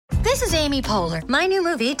This is Amy Poehler. My new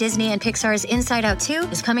movie, Disney and Pixar's Inside Out 2,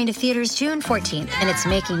 is coming to theaters June 14th, and it's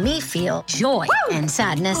making me feel joy and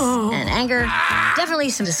sadness and anger, definitely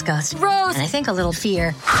some disgust, and I think a little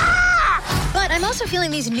fear. But I'm also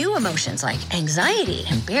feeling these new emotions like anxiety,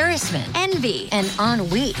 embarrassment, envy, and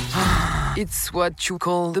ennui. It's what you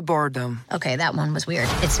call the boredom. Okay, that one was weird.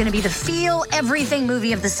 It's going to be the feel everything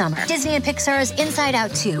movie of the summer. Disney and Pixar's Inside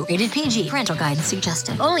Out 2, rated PG. Parental guidance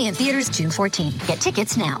suggested. Only in theaters June 14th. Get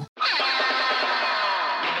tickets now.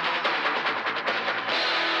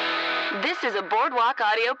 This is a Boardwalk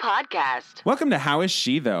Audio podcast. Welcome to How Is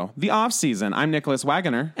She, Though? The Off-Season. I'm Nicholas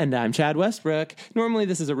Wagoner. And I'm Chad Westbrook. Normally,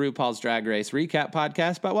 this is a RuPaul's Drag Race recap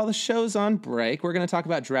podcast, but while the show's on break, we're going to talk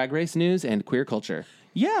about Drag Race news and queer culture.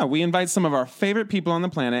 Yeah, we invite some of our favorite people on the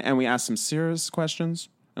planet, and we ask some serious questions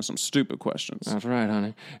and some stupid questions. That's right,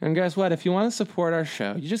 honey. And guess what? If you want to support our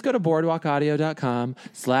show, you just go to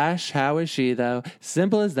boardwalkaudio.com/howisshe,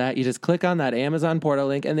 Simple as that. You just click on that Amazon portal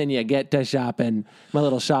link, and then you get to shopping. My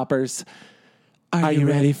little shoppers, are you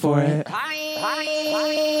ready for it?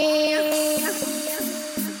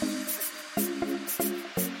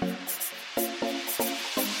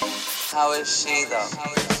 How is she, though?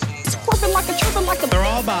 They're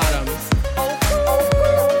all bottoms.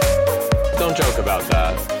 Don't joke about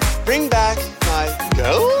that. Bring back my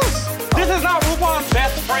girls. This is not RuPaul's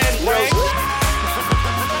best friend break.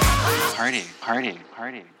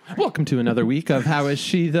 Party. Welcome to another week of How Is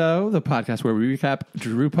She, Though? The podcast where we recap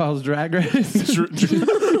RuPaul's Drag Race.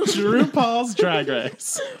 RuPaul's Drag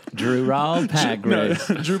Race. Drew-Raul Pag Race.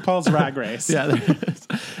 RuPaul's Rag Race. Yeah,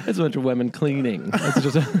 it's a bunch of women cleaning. It's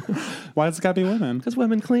just Why does it gotta be women? because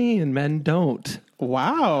women clean and men don't.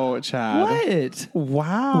 Wow, Chad. What?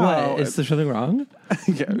 Wow. What? Is there something wrong?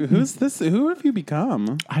 Yeah, who's this? Who have you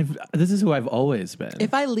become? This is who I've always been.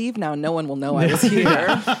 If I leave now, no one will know I was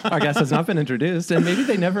here. Our guest has not been introduced, and maybe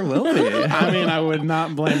they never will be. I mean, I would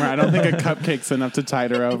not blame her. I don't think a cupcake's enough to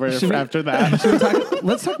tide her over after that.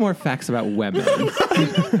 Let's talk more facts about women.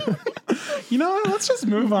 You know what? Let's just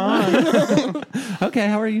move on. Okay,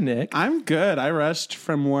 how are you, Nick? I'm good. I rushed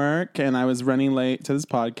from work and I was running late to this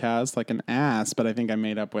podcast like an ass, but I think I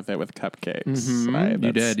made up with it with cupcakes. Mm-hmm. Right?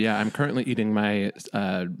 You did, yeah. I'm currently eating my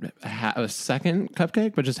second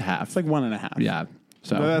cupcake, but just half. It's like 1.5. Yeah.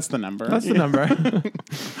 So But that's the number. That's the number. And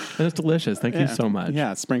it's delicious. Thank you so much.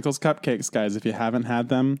 Yeah, Sprinkles cupcakes, guys. If you haven't had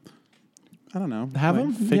them, I don't know. Have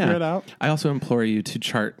them? Figure it out. I also implore you to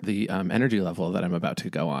chart the energy level that I'm about to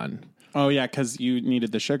go on. Oh, yeah, because you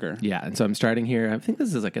needed the sugar. Yeah, and so I'm starting here. I think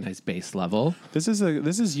this is like a nice base level. This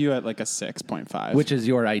is you at like a 6.5. Which is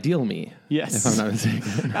your ideal me. Yes. If I'm not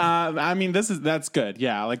mistaken. I mean, that's good.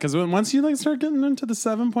 Yeah, like, because once you like start getting into the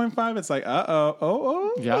 7.5, it's like,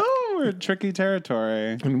 Yeah. we're in tricky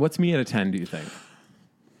territory. I mean, what's me at a 10, do you think?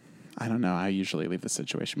 I don't know. I usually leave the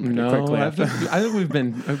situation pretty quickly. I think we've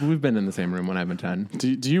been in the same room when I'm a 10.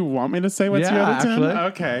 Do you want me to say what's Yeah, your other 10? actually.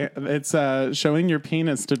 Okay. It's showing your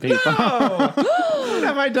penis to people. When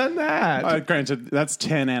have I done that? Granted, that's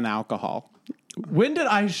 10 and alcohol. When did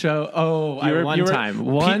I show? Oh, one time. It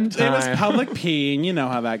was public peeing. You know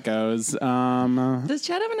how that goes. Does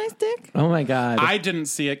Chad have a nice dick? Oh, my God. I didn't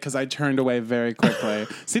see it because I turned away very quickly.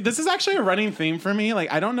 See, this is actually a running theme for me. Like,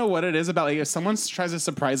 I don't know what it is about. Like, if someone tries to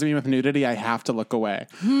surprise me with nudity, I have to look away.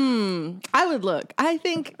 I would look. I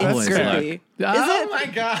think it's Always girthy. Oh, my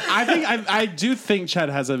God. I do think Chad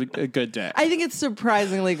has a good dick. I think it's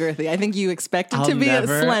surprisingly girthy. I think you expect it I'll to be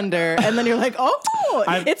never- slender, and then you're like,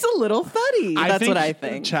 it's a little thuddy. That's what I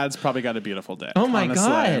think. Chad's probably got a beautiful dick. Oh, my honestly.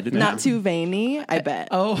 God. Yeah. Not too veiny, I bet.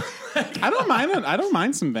 Oh, I don't mind it. I don't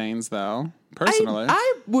mind some veins though. Personally,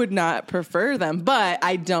 I would not prefer them, but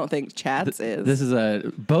I don't think Chad's is. this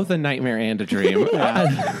is both a nightmare and a dream.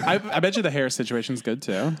 I bet you the hair situation's good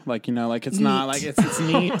too. Like, you know, like it's not like it's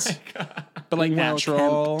neat, but like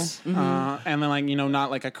natural, and then like, you know, not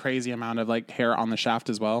like a crazy amount of like hair on the shaft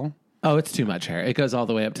as well. Oh, it's too much hair. It goes all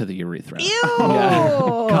the way up to the urethra. Ew!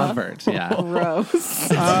 Yeah. Covered, yeah.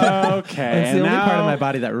 Gross. Okay, It's the only part of my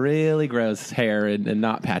body that really grows hair in a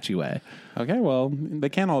not patchy way. Okay, well, they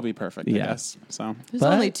can't all be perfect, I guess. So There's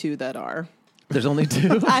only two that are. There's only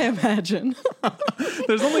two. I imagine.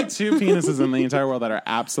 there's only 2 penises in the entire world that are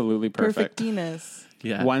absolutely perfect. penis.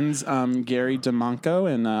 Yeah. One's Gary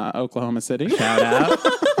DeMonco in Oklahoma City. Shout out.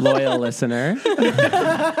 Loyal listener.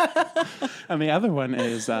 And the other one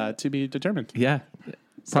is to be determined. Yeah.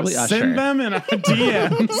 Probably so Usher. send them in our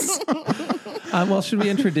DMs. Well, should we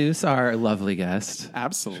introduce our lovely guest?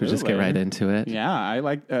 Absolutely. Should we just get right into it? Yeah, I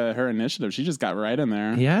like her initiative. She just got right in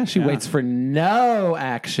there. Yeah, she waits for no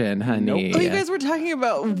action, honey. Nope. Oh, you guys were talking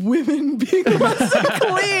about women being less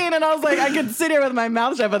clean, and I was like, I could sit here with my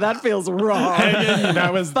mouth shut, but that feels wrong.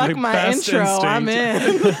 That was Fuck the my best intro. instinct. I'm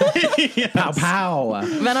in. Yes. Pow, pow.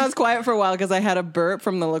 Then I was quiet for a while because I had a burp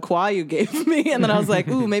from the La Croix you gave me, and then I was like,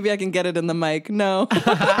 ooh, maybe I can get it in the mic. No.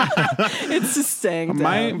 It's just staying down.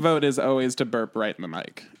 My vote is always to burp right in the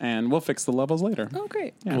mic, and we'll fix the levels later. Oh,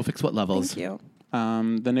 great. Yeah. We'll fix what levels? Thank you.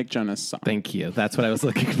 The Nick Jonas song. Thank you. That's what I was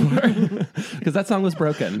looking for. Because that song was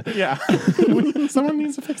broken. Yeah. Someone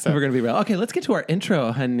needs to fix it. We're going to be real. Okay, let's get to our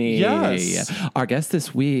intro, honey. Yes. Our guest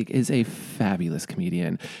this week is a fabulous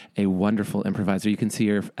comedian, a wonderful improviser. You can see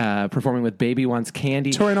her performing with Baby Wants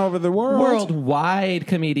Candy. Touring over the world. Worldwide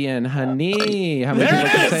comedian, honey. How many There people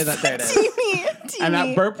it can is. say that? There it is. Teeny. And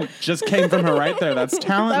that burp just came from her right there. That's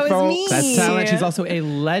talent, That was folks. me. That's talent. She's also a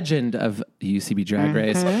legend of UCB Drag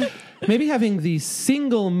Race. Maybe having the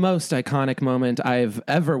single most iconic moment I've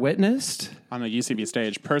ever witnessed. On a UCB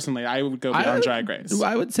stage, personally, I would go beyond Drag Race.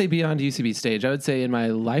 I would say beyond UCB stage. I would say in my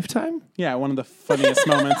lifetime. Yeah, one of the funniest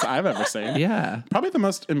moments I've ever seen. Yeah. Probably the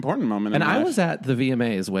most important moment And in my I life. was at the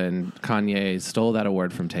VMAs when Kanye stole that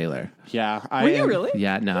award from Taylor. Yeah. Were you really?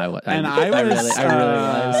 Yeah, no, I was. And I really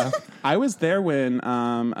was. I was there when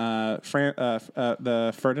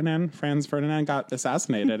Franz Ferdinand got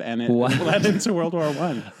assassinated, and it What? led into World War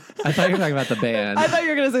I. I thought you were talking about the band. I thought you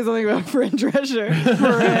were going to say something about Fran Drescher.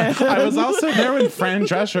 I was also there when Fran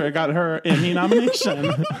Drescher got her Emmy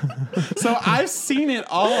nomination. So I've seen it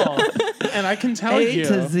all, and I can tell A you.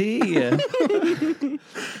 to Z.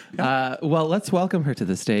 Well, let's welcome her to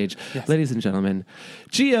the stage. Ladies and gentlemen,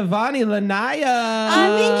 Jiavani Linayao.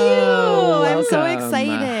 Thank you. I'm so Welcome.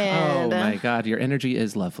 excited. Oh, my God. Your energy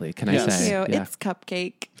is lovely, can Yes. I say? Thank you. Yeah. It's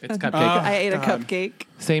cupcake. It's cupcake. I ate God. a cupcake.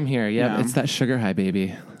 Same here. Yeah, Yeah. it's that sugar high,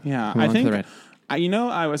 baby. Yeah, Come I along for the think. ride.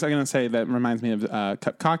 I was going to say that reminds me of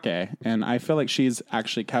Kake, and I feel like she's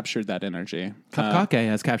actually captured that energy. Cupcake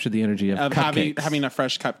has captured the energy of cupcakes. having a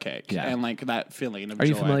fresh cupcake, Yeah. and like that feeling of Are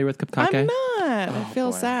you joy. familiar with Cupcake? I'm not. I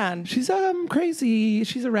feel sad. She's crazy.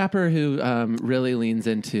 She's a rapper who really leans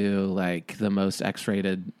into like the most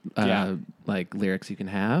X-rated Yeah. like lyrics you can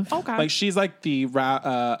have. Okay. Like she's like the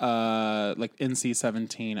like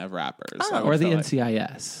NC-17 of rappers, I would Or the feel like.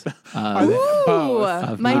 NCIS.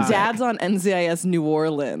 Both. My music. dad's on NCIS New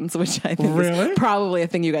Orleans, which I think Really? is probably a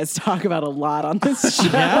thing you guys talk about a lot on this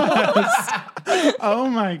show. Oh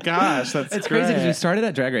my gosh, that's It's crazy because we great. started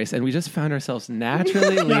at Drag Race and we just found ourselves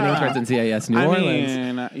naturally leaning towards NCIS New I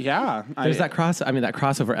Orleans. mean, yeah. There's that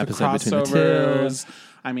crossover episode between the two. crossovers.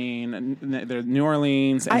 I mean, there's New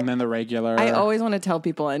Orleans and then the regular. I always want to tell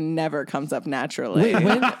people it never comes up naturally. Wait,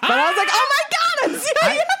 when? But I was like, oh my God,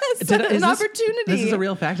 NCIS! An opportunity. This is a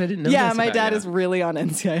real fact. I didn't know. Yeah, this my about dad you. is really on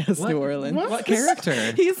NCIS New Orleans. What character?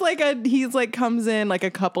 He's like comes in like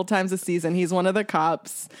a couple times a season. He's one of the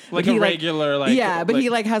cops. Like But a he, regular, like- yeah, but he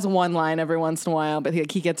like- has one line every once in a while. But he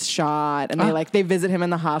gets shot, and they visit him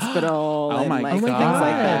in the hospital. Oh and my like, God. things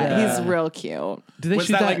like that. He's real cute. Do they Was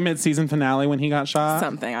shoot that like mid-season finale when he got shot?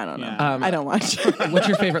 Something I don't know. Yeah. I don't watch. What's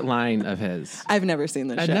your favorite line of his? I've never seen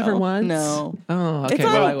the show. Never once. No. Oh, okay. It's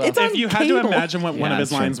on- well, I will. it's on If you had to cable. imagine what one Yeah, of his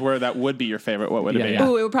that's true. lines were, that would be your favorite. What would it Yeah, be? yeah.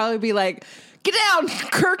 Ooh, it would probably be like, "Get down,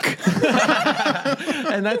 Kirk."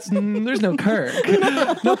 And there's no Kirk.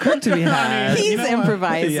 No Kirk to be had. He's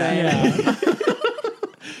improvising. Yeah.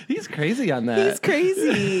 He's crazy on that. He's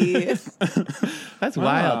crazy. That's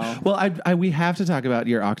Wow. wild. Well, we have to talk about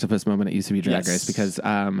your octopus moment at UCB Drag Yes. Race because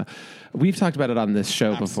we've talked about it on this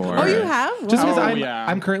show before. Oh, you have? Just because Wow.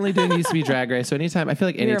 I'm currently doing UCB Drag Race, so anytime we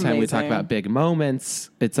talk amazing. about big moments,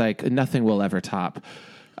 it's like nothing will ever top.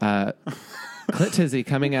 Clit Tizzy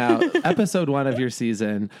coming out, episode 1 of your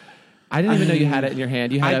season. I didn't even know you had it in your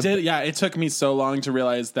hand. I did. Yeah, it took me so long to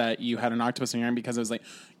realize that you had an octopus in your hand because it was like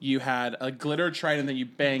you had a glitter trident, then you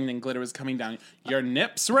banged, and glitter was coming down. Your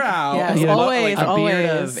nips were out. Yes, You had always, a beard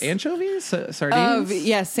always. of anchovies, sardines.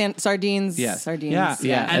 Yes, sardines. Yes. Sardines. Yeah,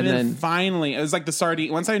 Yeah, and then then- finally, it was like the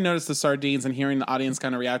sardine. Once I noticed the sardines and hearing the audience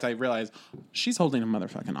kind of react, I realized she's holding a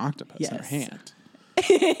motherfucking octopus in her Yes. hand.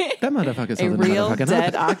 That motherfucker's A holding real motherfucking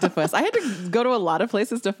dead octopus. octopus. I had to go to a lot of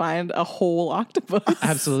places to find a whole octopus.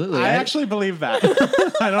 Absolutely. I actually believe that.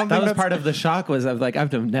 I don't that think was part of the shock was of like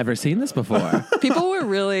I've never seen this before. People were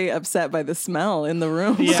really upset by the smell in the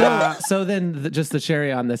room. Yeah. So then just the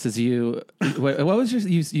cherry on this is you. What was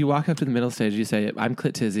you walk up to the middle stage. You say, "I'm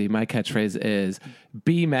Clit Tizzy. My catchphrase is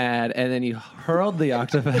be mad," and then you hurled the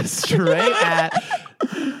octopus straight at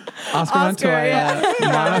Oscar Montoya,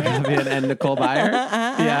 Monica Vivian, and Nicole Byer.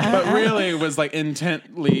 Yeah. But really it was like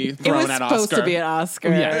intently thrown at Oscar. It was supposed to be an Oscar.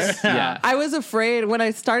 Yes. Yeah. I was afraid when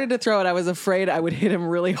I started to throw it, I was afraid I would hit him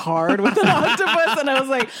really hard with an octopus. And I was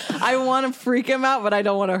like, I want to freak him out, but I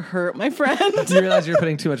don't want to hurt my friend. Do you realize you're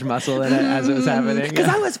putting too much muscle in it as it was happening? Because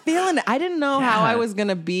I was feeling it. I didn't know how I was going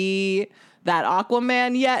to be that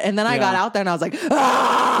Aquaman yet. And then I got out there and I was like,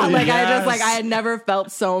 ah! Like I had never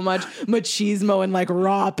felt so much machismo and like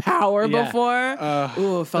raw power before.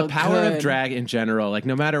 Ooh, it felt the power good. of drag in general, like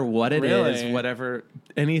no matter what it is, whatever,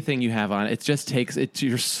 anything you have on, it just takes it.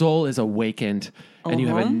 Your soul is awakened. And you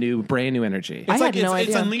have a brand new energy.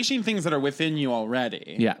 It's unleashing things that are within you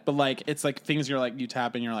already. Yeah. But like, it's like things you're like, you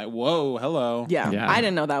tap and you're like, whoa, hello. Yeah. I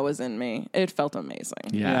didn't know that was in me. It felt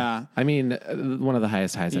amazing. Yeah. I mean, one of the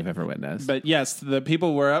highest highs I've ever witnessed. But yes, the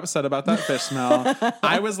people were upset about that fish smell.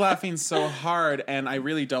 I was laughing so hard, and I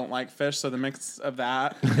really don't like fish, so the mix of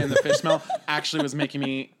that and the fish smell actually was making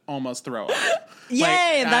me almost throw up.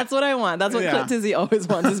 Yay! That's what I want. That's what Clit Tizzy always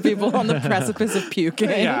wants, is people on the precipice of puking.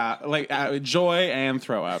 Yeah, like joy and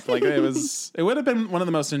throw up. Like it would have been one of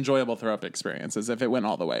the most enjoyable throw up experiences if it went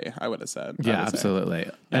all the way, I would have said. Yeah, absolutely.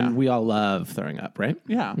 And we all love throwing up, right?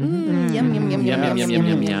 Yeah. Yum, yum, yum, yum, yum, yum,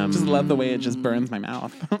 yum, yum. Just love the way it just burns my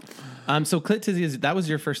mouth. So Clit Tizzy, that was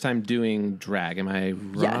your first time doing drag, am I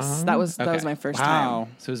wrong? Yes, that was my first time.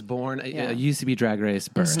 So it was born, it used to be Drag Race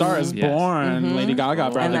birth. Star is born. Lady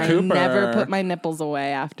Gaga, Bradley and Cooper. I never put my nipples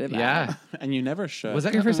away after that. Yeah. And you never should. Was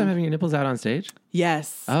that your first time having your nipples out on stage?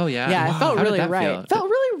 Yes. Oh, yeah. Yeah, Wow. it felt How did really that right. feel? It felt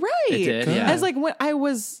really right. It did, yeah. I was like, when I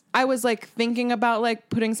was like thinking about like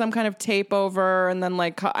putting some kind of tape over and then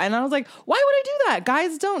like, and I was like, why would I do that?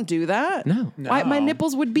 Guys don't do that. No. Why, my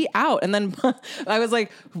nipples would be out. And then I was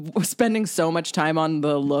like spending so much time on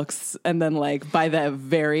the looks. And then like by the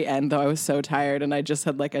very end though, I was so tired and I just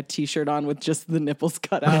had like a t-shirt on with just the nipples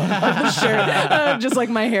cut out of the shirt. Just like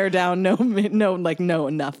my hair down. No,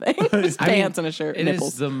 nothing. Just pants and a shirt. It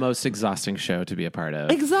nipples. is the most exhausting show to be a part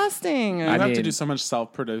of. Exhausting. You have to do so much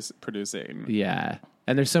self-producing. Yeah.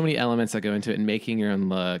 And there's so many elements that go into it, and making your own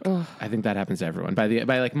look. I think that happens to everyone. By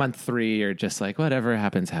like month 3, you're just like, whatever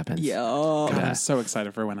happens. Yeah. God, I'm so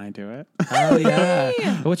excited for when I do it. Oh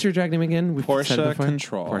yeah. What's your drag name again? We've said it Portia before.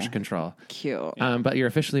 Control. Portia Control. Cute. But you're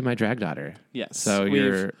officially my drag daughter. Yes. So we've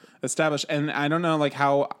you're established, and I don't know like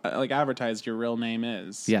how like advertised your real name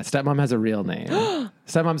is. Yeah. Stepmom has a real name.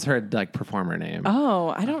 Stepmom's her like performer name. Oh,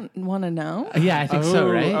 I don't want to know. Yeah, I think so.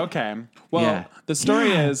 Right. Okay. Well, the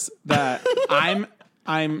story is that I'm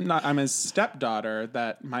his stepdaughter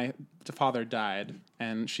that my father died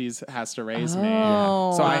and she has to raise me.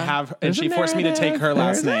 So I have, and she forced me to take her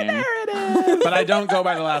last name. But I don't go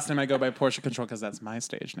by the last name. I go by Portia Control because that's my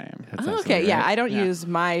stage name. Okay, yeah, I don't use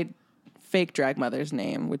my fake drag mother's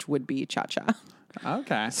name, which would be Cha Cha.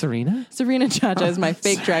 Okay. Serena Cha Cha is my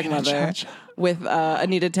fake drag Serena mother Cha-Cha. with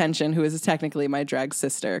Anita Tension, who is technically my drag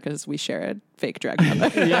sister because we share a fake drag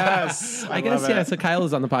mother. Yes. I guess, yeah. So Kyle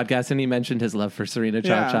was on the podcast and he mentioned his love for Serena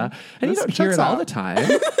Cha Cha. And you This don't hear checks it all out. the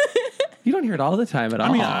time. You don't hear it all the time at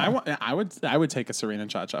all. I mean, I would take a Serena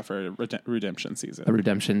Cha Cha for a redemption season. A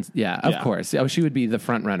redemption, of course. Oh, she would be the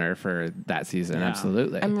front runner for that season. Yeah.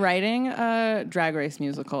 Absolutely. I'm writing a Drag Race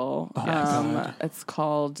musical. It's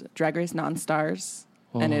called Drag Race Non-Stars,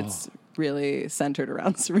 and it's really centered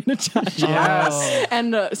around Serena Cha Cha Yes.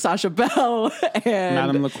 and Sasha Bell and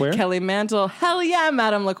Madame LeQueer? Kelly Mantle. Hell yeah,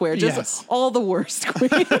 Madame LeQueer. Just all the worst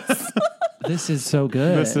queens. This is so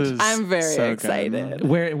good. I'm very excited.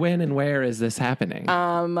 Where, when, and where is this happening?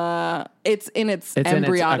 It's in its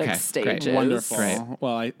embryonic okay, stages. great. Wonderful. Great.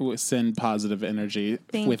 Well, I send positive energy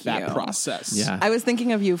with that you. process. Yeah. I was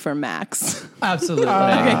thinking of you for Max. Absolutely.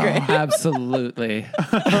 Okay, great. Absolutely.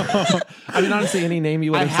 I mean, honestly, any name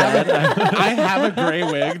you would have said. I have a gray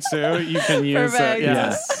wig too. You can use Perfect. it.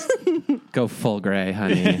 Yes. Go full gray,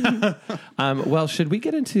 honey. Well, should we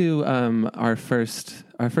get into our first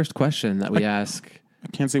question that we ask? I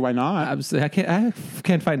can't see why not. Absolutely, I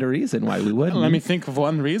can't find a reason why we wouldn't. Let me think of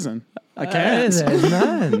one reason. I can't. There's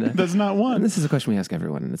none. There's not one. And this is a question we ask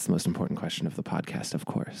everyone, and it's the most important question of the podcast, of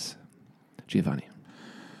course. Jiavani,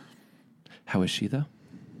 how is she, though?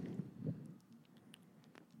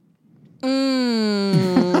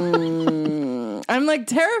 I'm like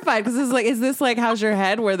terrified because it's like, is this like how's your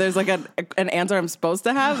head? Where there's like an answer I'm supposed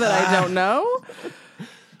to have that I don't know.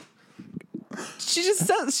 She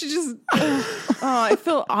just I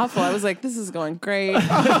feel awful. I was like, this is going great. We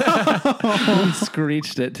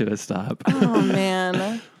screeched it to a stop. Oh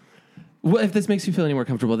man. Well, if this makes you feel any more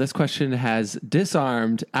comfortable, this question has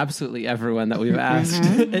disarmed absolutely everyone that we've asked.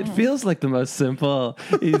 It feels like the most simple,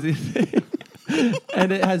 easy thing.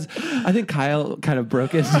 And it has, I think Kyle kind of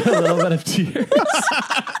broke into a little bit of tears.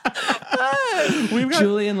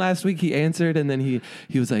 Julian last week, he answered, and then he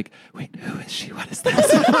was like, wait, who is she? What is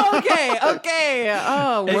this? Okay.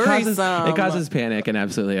 Oh, worrisome. It causes panic in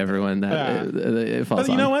absolutely everyone that it falls on.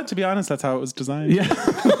 But you know what? To be honest, that's how it was designed. Yeah.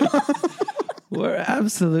 We're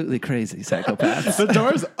absolutely crazy psychopaths. The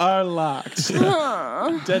doors are locked.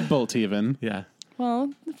 Deadbolt even. Yeah.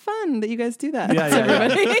 Well, fun that you guys do that. Yeah.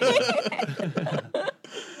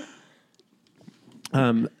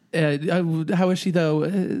 How is she though?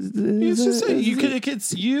 It's just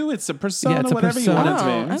it's you. It's a persona. Yeah, it's a whatever persona. you want it to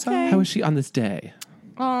be. Okay. How is she on this day?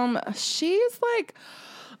 She's like,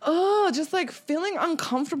 just like feeling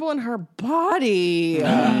uncomfortable in her body.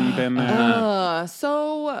 Been there.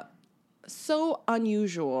 So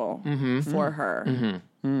unusual for her.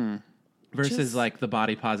 Versus like the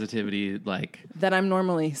body positivity, like that I'm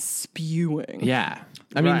normally spewing. Yeah.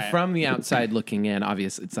 I mean, Right. from the outside looking in,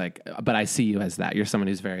 obviously it's like, but I see you as that. You're someone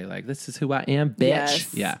who's very like, this is who I am,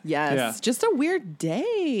 bitch. Yes. Yeah. Just a weird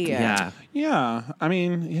day. Yeah. Yeah, I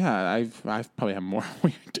mean, I've probably had more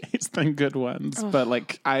weird days than good ones, but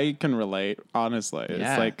like I can relate. Honestly,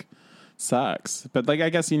 Yeah. it's like sucks, but like I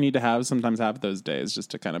guess you need to sometimes have those days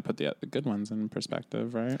just to kind of put the good ones in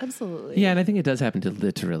perspective, right? Absolutely. Yeah, and I think it does happen to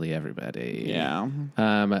literally everybody. Yeah.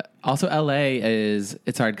 Also, LA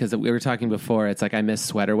it's hard because we were talking before. It's like I miss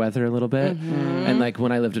sweater weather a little bit, and like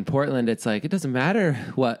when I lived in Portland, it's like it doesn't matter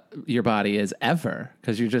what your body is ever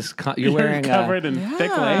because you're wearing covered in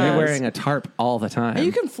thick layers. You're wearing a tarp all the time. And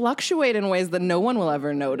you can fluctuate in ways that no one will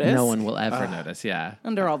ever notice. No one will ever notice. Yeah,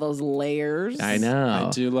 under all those layers. I know.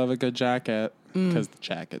 I do love a good jacket because the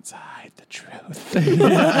jackets hide the truth.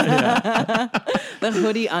 The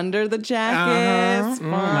hoodie under the jacket. Oh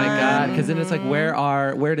my god! Because then it's like,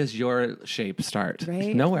 where does your shape start?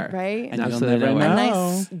 Right, Nowhere. right. And And absolutely you'll never nowhere.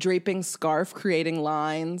 know. Nice draping scarf creating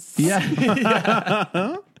lines. Yeah.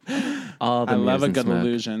 All the I love mirrors a and good smoke.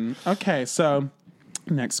 illusion. Okay, so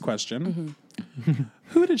next question: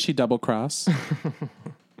 Who did she double cross?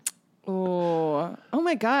 Oh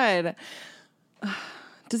my god.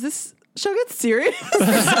 Does this show get serious?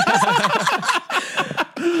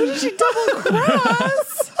 Who did she double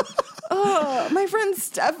cross? Oh, my friend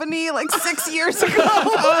Stephanie, like 6 years ago.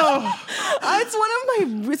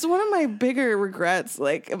 It's one of my bigger regrets,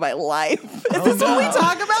 like in my life. Is this what we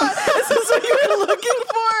talk about? Is this what you were looking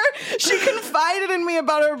for? She confided in me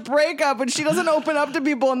about her breakup, and she doesn't open up to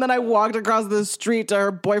people. And then I walked across the street to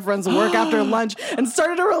her boyfriend's work after lunch and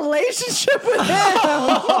started a relationship with him.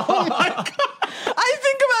 Oh my god! I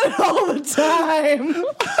think about it all the time.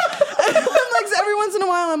 And like every once in a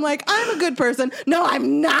while, I'm like, I'm a good person. No,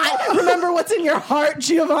 I'm not. Remember what's in your heart,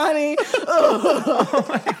 Jiavani. Oh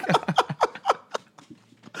my god.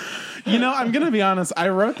 You know, I'm gonna be honest. I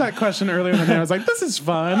wrote that question earlier in the day. I was like, "This is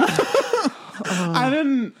fun." I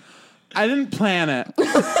didn't plan it.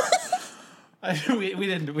 we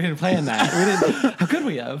didn't plan that. How could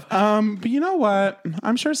we have? But you know what?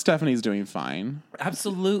 I'm sure Stephanie's doing fine.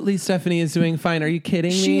 Absolutely, Stephanie is doing fine. Are you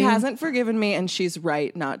kidding me? She hasn't forgiven me, and she's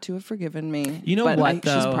right not to have forgiven me. You know but what,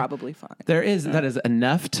 though? She's probably fine. That is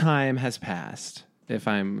enough time has passed, if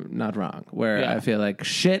I'm not wrong, where I feel like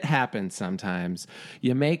shit happens sometimes.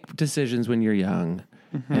 You make decisions when you're young,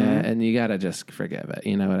 and you gotta just forgive it.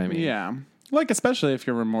 You know what I mean? Yeah, like especially if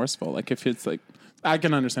you're remorseful. Like if it's like, I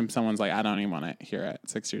can understand someone's like, I don't even want to hear it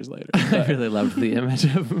 6 years later. I really loved the image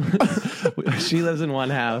of she lives in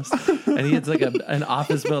one house and he has like an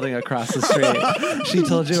office building across the street. She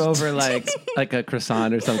told you over like a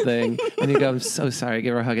croissant or something, and you go, I'm so sorry,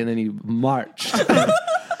 give her a hug, and then you marched.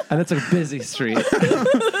 And it's a busy street.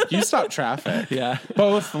 You stop traffic. Yeah.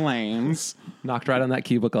 Both lanes. Knocked right on that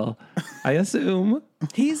cubicle, I assume.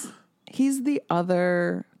 He's the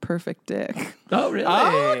other perfect dick. Oh, really?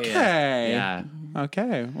 Okay. Yeah.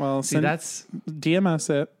 Okay. Well, See, that's... DMS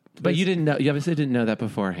it. But you didn't know. You obviously didn't know that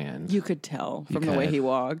beforehand. You could tell from the way could. he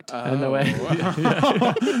walked. And the way...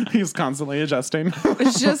 He's constantly adjusting.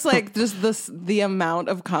 It's just like the amount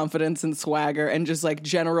of confidence and swagger and just like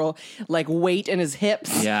general like weight in his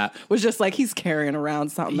hips. Yeah. Was just like he's carrying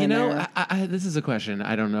around something. You in know, there. this is a question.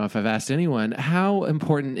 I don't know if I've asked anyone. How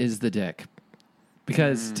important is the dick?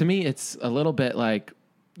 Because to me, it's a little bit like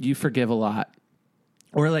you forgive a lot.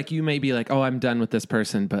 Or like you may be like, oh, I'm done with this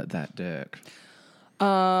person, but that dick.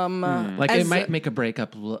 Like it might make a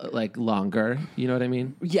breakup like longer. You know what I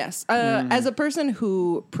mean? Yes. As a person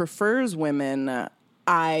who prefers women,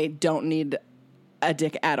 I don't need a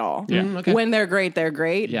dick at all. Yeah. Okay. When they're great, they're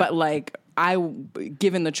great. Yeah. But like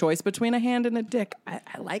given the choice between a hand and a dick, I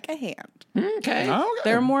like a hand. Okay.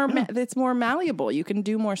 They're more. It's more malleable. You can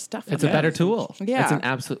do more stuff. It's a better tool. Yeah. It's an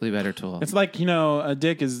absolutely better tool. It's like, a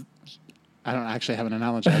dick is. I don't actually have an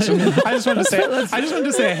analogy. I just wanted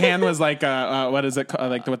to say a hand was like what is it called?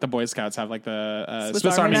 Like what the Boy Scouts have, like the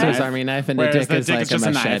Swiss Army knife. Swiss Army knife, and Whereas a dick the is dick like is just a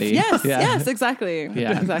a knife. machete. Yes. Yeah. Yes. Exactly.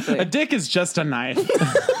 Yeah. Exactly. A dick is just a knife.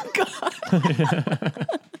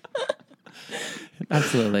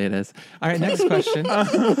 Absolutely, it is. All right, next question.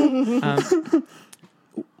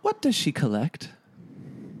 What does she collect?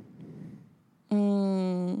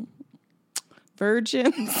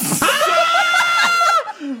 Virgins.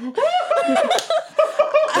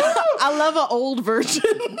 I love an old virgin.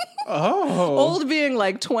 Oh. Old being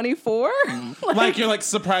like 24. Like you're like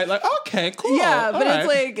surprised, like, okay, cool. Yeah, but all it's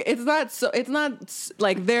right. like it's not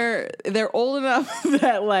like they're old enough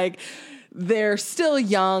that like they're still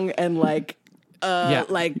young and like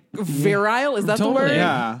like virile, is that Totally. the word?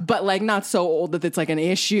 Yeah. But like not so old that it's like an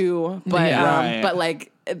issue. But Yeah. Right. but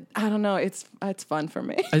like I don't know, it's fun for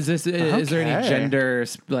me. Is there any Okay. gender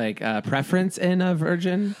preference in a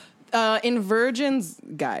virgin? In virgins,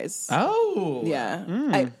 guys. Oh, Yeah.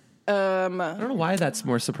 I don't know why that's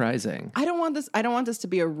more surprising. I don't want this to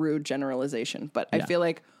be a rude generalization, but I Yeah. feel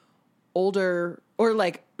like older or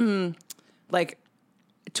like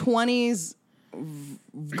 20s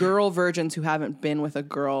girl virgins who haven't been with a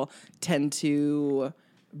girl tend to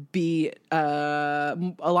be a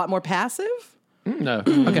lot more passive. No,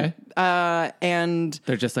 okay. And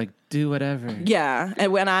They're just like, do whatever. yeah,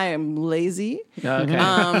 and when I am lazy,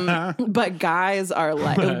 Okay. but guys are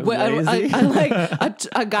like, Lazy? I like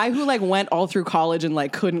a guy who like went all through college and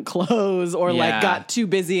like couldn't close or Yeah. like got too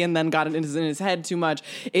busy and then got it in his head too much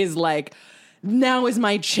is like, now is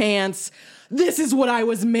my chance. This is what I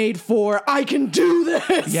was made for. I can do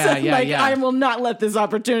this. Yeah, yeah, like, yeah. I will not let this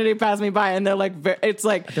opportunity pass me by. And they're like, it's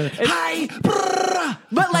like, Hi.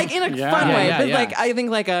 but like in a fun Yeah, way. yeah, But yeah. like I think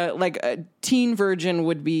like a teen virgin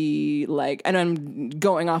would be like, and I'm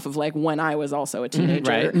going off of like when I was also a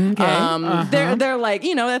teenager. Right. Okay. They're like,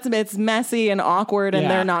 it's messy and awkward and Yeah.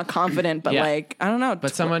 they're not confident, but Yeah. like I don't know.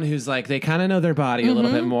 But someone who's like, they kind of know their body a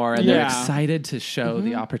little bit more and they're Yeah. excited to show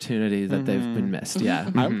the opportunity that they've been missed. Yeah.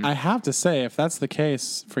 I have to say, if that's the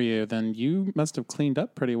case for you, then you must have cleaned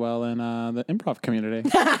up pretty well in the improv community.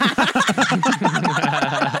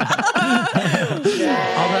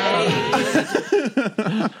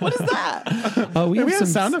 What is that? Oh, we have have some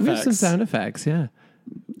sound We have some effects. sound effects. Yeah.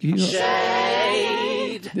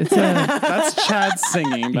 It's That's Chad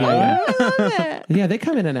singing, by the way. yeah, they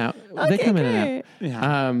come in and out. They come in and out.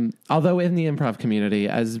 Yeah. Although in the improv community,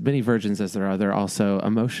 as many virgins as there are, they're also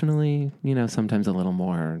emotionally, sometimes a little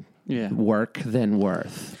more work than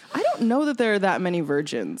worth. I don't know that there are that many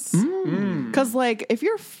virgins. Because, like, if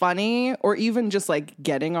you're funny or even just, like,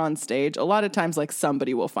 getting on stage, a lot of times, like,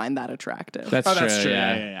 somebody will find that attractive. That's Oh, true. that's true.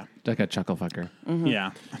 Yeah. Yeah. Like a chuckle fucker.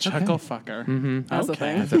 Yeah. A chuckle fucker. That's a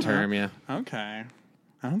thing. That's a term, yeah. Okay.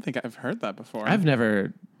 I don't think I've heard that before. I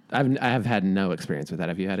have had no experience with that.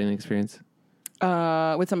 Have you had any experience?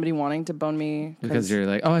 With somebody wanting to bone me. Because you're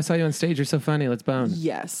like, oh, I saw you on stage. You're so funny. Let's bone.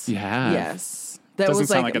 Yes. You have? Yes. That Doesn't was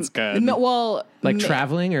sound like it's good. No, well, Like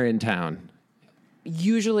traveling or in town?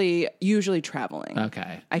 usually traveling.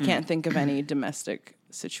 Okay. I can't think of any domestic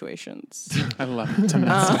situations. I love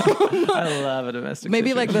domestic. I love a domestic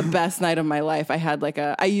Maybe like the best night of my life.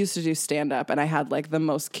 I used to do stand up and I had like the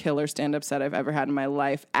most killer stand up set I've ever had in my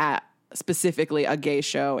life at specifically a gay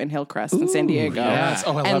show in Hillcrest in San Diego. Yes.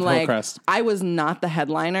 Oh, I and love like, Hillcrest. I was not the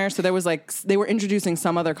headliner. So there was like, they were introducing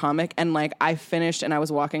some other comic and like I finished and I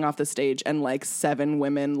was walking off the stage and like 7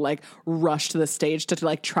 women like rushed to the stage to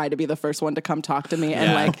like try to be the first one to come talk to me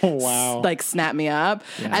and like, Oh, wow. like snap me up.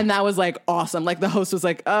 And that was like awesome. Like the host was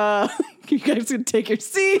like, you guys can take your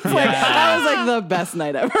seats. Like that was like the best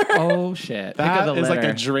night ever. Oh, shit. Pick That of the is like a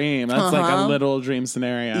litter. dream. That's like a little dream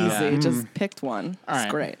scenario. Easy. Just picked one. All It's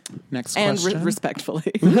right. great. Next And question.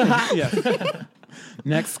 respectfully. Yeah.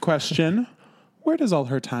 Next question. Where does all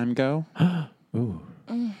her time go?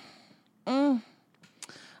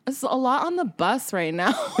 It's a lot on the bus right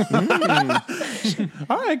now.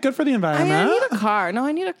 All right, good for the I environment. need a car. No,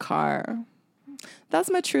 I need a car. That's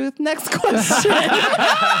my truth. Next question.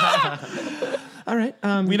 All right.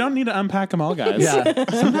 We don't need to unpack them all, guys. Yeah.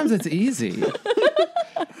 Sometimes it's easy.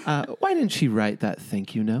 Why didn't she write that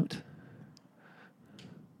thank you note?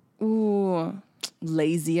 Ooh,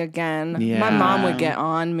 lazy again. Yeah. My mom would get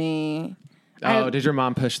on me. Oh, did your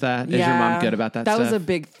mom push that? Is your mom good about that That stuff? was a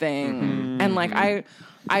big thing. And like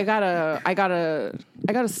I got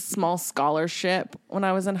a small scholarship when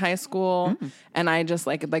I was in high school, and I just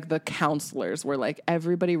like the counselors were like,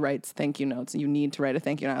 everybody writes thank you notes. You need to write a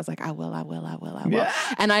thank you note. I was like, I will. Yeah.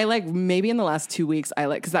 And I like maybe in the last 2 weeks,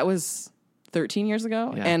 because that was 13 years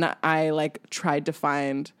ago, and I like tried to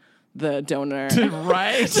find the donor to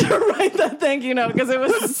write that thank you note because it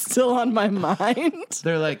was still on my mind.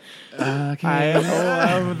 They're like, okay. I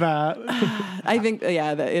love that. I think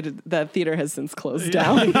the theater has since closed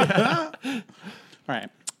down. All right,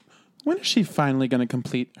 when is she finally going to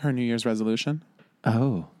complete her New Year's resolution?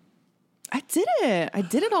 Oh, I did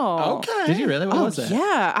it all. Okay, did you really? What was it?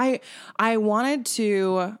 Yeah, I wanted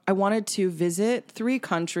to visit 3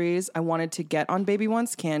 countries. I wanted to get on Baby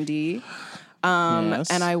Wants Candy.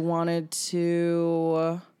 Yes. And I wanted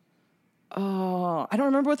to, I don't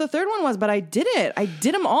remember what the third one was, but I did it. I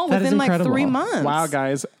did them all within like 3 months. Wow,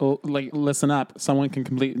 guys, like listen up. Someone can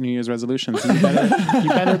complete New Year's resolutions. You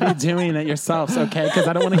better be doing it yourselves, okay? Because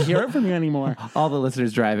I don't want to hear it from you anymore. All the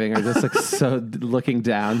listeners driving are just like so looking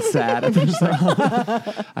down, sad. I'm just like,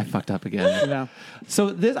 I fucked up again. Yeah.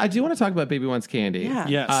 So I do want to talk about Baby Wants Candy. Yeah.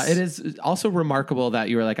 Yes. It is also remarkable that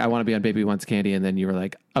you were like, I want to be on Baby Wants Candy, and then you were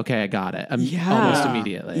like, okay, I got it. Almost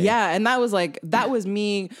immediately. Yeah, and that was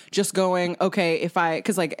me just going, okay,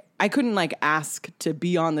 because like I couldn't like ask to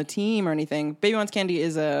be on the team or anything. Baby Wants Candy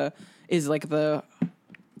is like the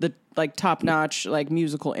like top notch like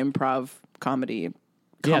musical improv comedy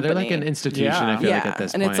company. Yeah, they're like an institution. I feel like at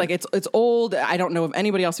this and point. it's like it's old. I don't know of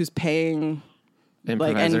anybody else who's paying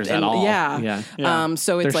improvisers at all. Yeah.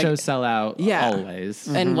 So it's their like shows sell out always,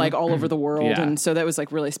 and like all over the world, Yeah. and so that was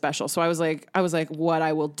like really special. So I was like, what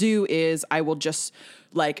I will do is I will just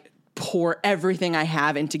like pour everything I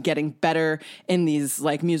have into getting better in these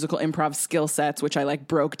like musical improv skill sets, which I like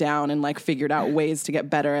broke down and like figured out ways to get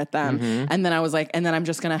better at them. And then I was like, and then I'm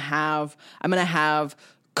gonna have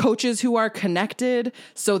coaches who are connected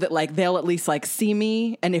so that like they'll at least like see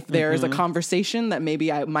me, and if there's a conversation that maybe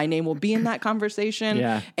my name will be in that conversation,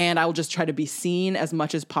 and I will just try to be seen as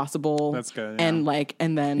much as possible. That's good. And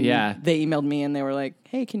then they emailed me and they were like,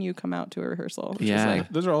 hey, can you come out to a rehearsal? Which was like,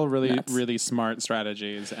 those are all really nuts. really smart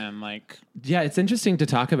strategies, and like it's interesting to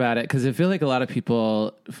talk about it because I feel like a lot of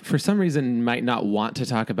people for some reason might not want to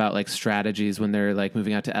talk about like strategies when they're like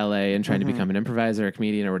moving out to LA and trying to become an improviser or a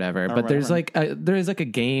comedian or whatever. But there's like a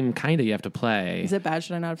game kind of you have to play. is it bad?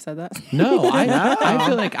 Should I not have said that? No, I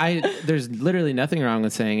feel like there's literally nothing wrong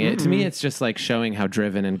with saying it. To me, it's just like showing how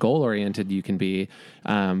driven and goal oriented you can be.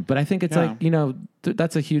 But I think it's like,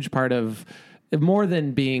 that's a huge part of more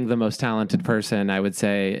than being the most talented person, I would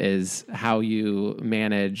say, is how you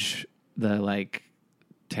manage the like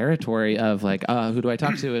territory of like, who do I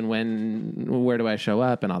talk to and where do I show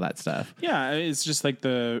up and all that stuff. Yeah, it's just like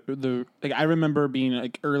the like I remember being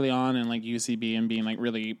like early on in like UCB and being like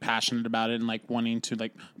really passionate about it and like wanting to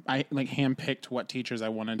like I like handpicked what teachers I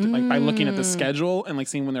wanted to like by looking at the schedule and like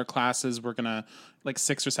seeing when their classes were gonna like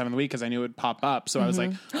 6th or 7th week because I knew it would pop up. So I was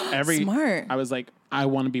like Smart. I was like I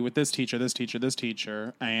want to be with this teacher,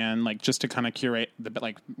 and like just to kind of curate the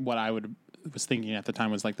like what I was thinking at the time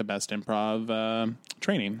was like the best improv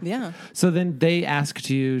training. Yeah. So then they asked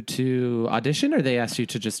you to audition, or they asked you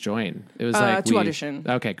to just join? It was like to audition.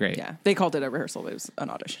 Okay, great. Yeah. They called it a rehearsal, but it was an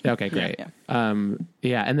audition. Okay, great. Yeah.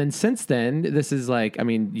 And then since then, this is like, I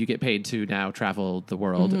mean, you get paid to now travel the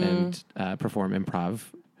world and perform improv,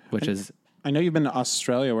 which is. I know you've been to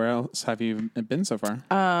Australia. Where else have you been so far?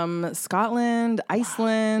 Scotland,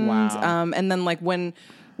 Iceland. Wow. And then like when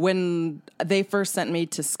they first sent me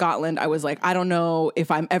to Scotland, I was like, I don't know if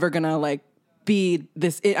I'm ever gonna like be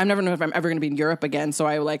this. I never know if I'm ever gonna be in Europe again. So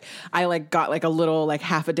I got like a little like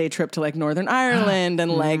half a day trip to like Northern Ireland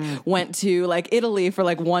and like went to like Italy for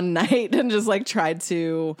like one night and just tried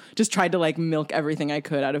to like milk everything I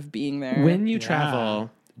could out of being there. When you travel,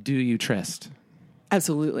 do you tryst?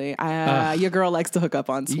 Absolutely. Your girl likes to hook up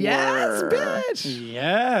on tour. Yes, bitch.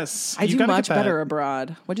 Yes. I do much better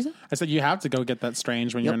abroad. What'd you say? I said you have to go get that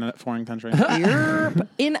strange when you're in a foreign country.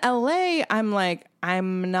 In LA,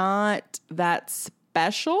 I'm not that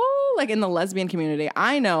special. Like in the lesbian community,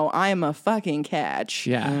 I know I'm a fucking catch.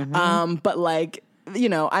 Yeah. But like,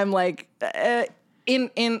 I'm like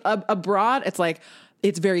in abroad, it's like,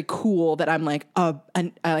 it's very cool that I'm like a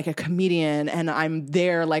comedian and I'm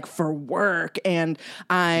there like for work and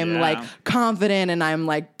I'm like confident and I'm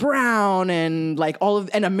like brown and like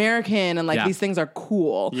and American and like these things are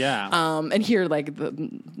cool. Yeah. And here like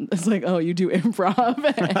it's like, oh, you do improv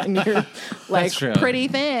and you're like pretty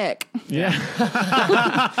thick. Yeah.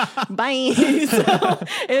 Bye. So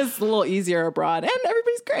it's a little easier abroad and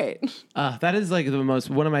everybody's great. That is like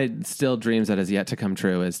one of my still dreams that has yet to come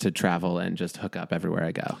true is to travel and just hook up everywhere everywhere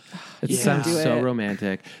I go. It Yeah. sounds Do so it.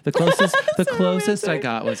 romantic. The closest I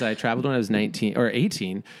got was I traveled when I was 19 or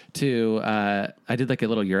 18 to I did like a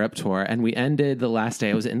little Europe tour, and we ended the last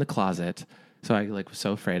day. I was in the closet. So I was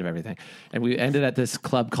so afraid of everything. And we ended at this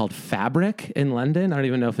club called Fabric in London. I don't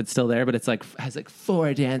even know if it's still there, but it's like has like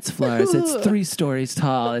 4 dance floors. It's 3 stories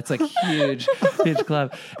tall. It's like huge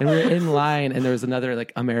club. And we were in line, and there was another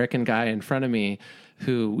like American guy in front of me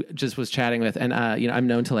who just was chatting with, and I'm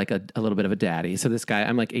known to like a little bit of a daddy. So this guy,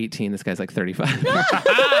 I'm like 18, this guy's like 35.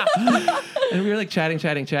 And we were like chatting,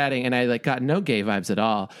 and I like got no gay vibes at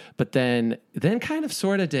all. But then kind of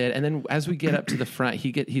sort of did. And then as we get up to the front,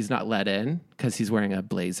 he's not let in because he's wearing a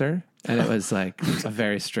blazer. And it was like a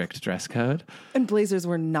very strict dress code. And blazers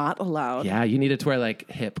were not allowed. Yeah, you needed to wear like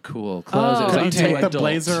hip, cool clothes. It was Could like you take too the adult.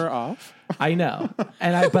 blazer off? I know.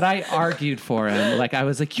 But I argued for him. Like I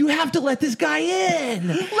was like, you have to let this guy in.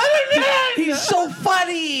 Let him in. He's so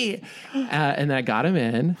funny. And then I got him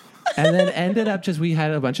in. And then ended up we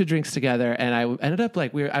had a bunch of drinks together, and I ended up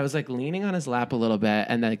like I was like leaning on his lap a little bit,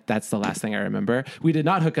 and like that's the last thing I remember. We did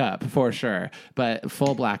not hook up for sure, but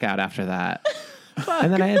full blackout after that.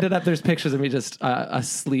 And then I ended up, there's pictures of me just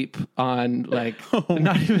asleep on like,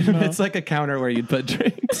 not even, it's like a counter where you'd put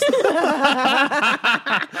drinks.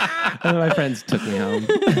 And my friends took me home.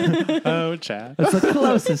 Oh, Chad. That's the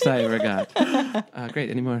closest I ever got. Great.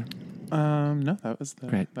 Any more? No, that was the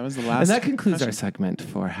Great. That was the last. And that concludes question. our segment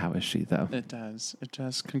for How Is She, though? It does. It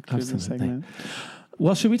does conclude the Absolutely. segment.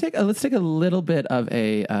 Well, should we let's take a little bit of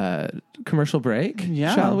a commercial break,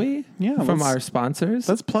 Yeah. shall we? Yeah, From let's- our sponsors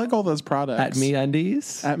Let's plug all those products. at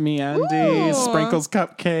MeUndies At MeUndies, Sprinkles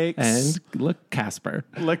Cupcakes. and look, Casper.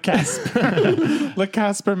 Le Casper. Le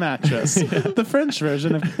Casper mattress. The French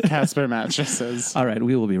version of Casper mattresses. All right,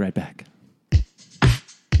 we will be right back.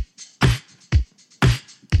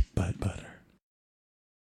 Bud butter.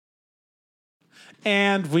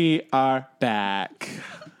 And we are back.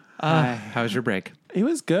 How was your break? It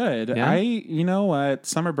was good. Yeah? You know what?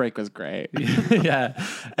 Summer break was great. Yeah.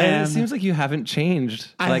 And it seems like you haven't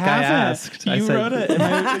changed. I haven't. asked. You I said, wrote it in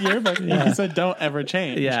my yearbook. You said, don't ever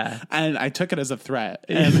change. Yeah. And I took it as a threat.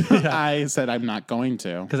 And I said, I'm not going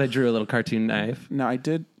to. Because I drew a little cartoon knife. No, I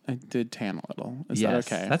did tan a little. Is Yes,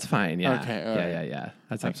 that okay? that's fine. Yeah. Okay, all Yeah, right. yeah.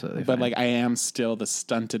 That's absolutely But fine. like, I am still the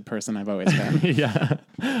stunted person I've always been. yeah.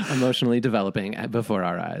 Emotionally developing before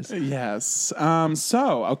our eyes. Yes.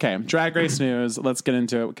 Okay. Drag Race news. Let's get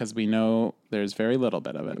into it because we know there's very little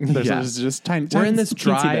bit of it. There's just tiny. We're in this teensy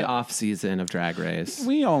dry bit. off season of Drag Race.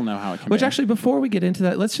 We all know how it can Which be. actually, before we get into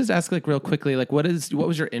that, let's just ask like real quickly, like what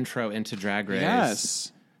was your intro into Drag Race?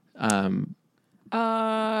 Yes.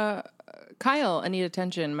 Kyle, Anita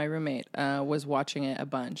Tension, my roommate, was watching it a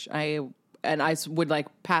bunch. I would like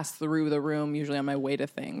pass through the room usually on my way to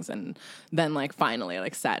things, and then like finally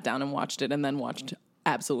like sat down and watched it, and then watched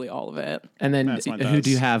absolutely all of it. And then That's what it who does. do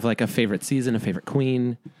you have like a favorite season, a favorite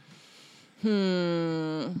queen?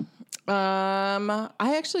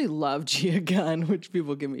 I actually love Gia Gunn, which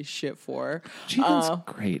people give me shit for. She's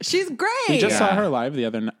great. She's great. We just saw her live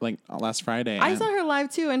last Friday. I and saw her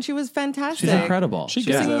live too, and she was fantastic. She's incredible. She She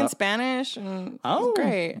was gets singing it. in Spanish, and it was Oh,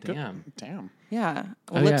 great. Damn. Yeah,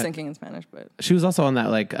 well, Oh, lip yeah. syncing in Spanish, but She was also on that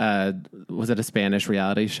like was it a Spanish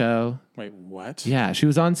reality show? Wait, what? Yeah, she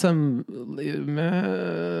was on some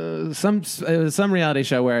reality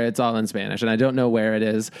show where it's all in Spanish, and I don't know where it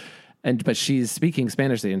is. But she's speaking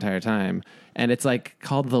Spanish the entire time, and it's like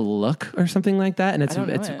called The Look or something like that. And it's I don't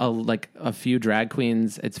know it's it. like a few drag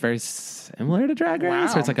queens. It's very similar to Drag Race,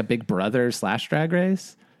 Wow. or it's like a Big Brother / Drag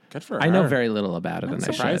Race. Good for her. I know very little about it, and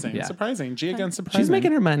surprising. I should. Yeah. Surprising. Gia Gunn surprising. She's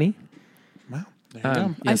making her money. Wow. There you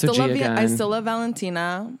go. Yeah, I so still Gia love Gunn. I still love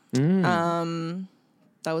Valentina.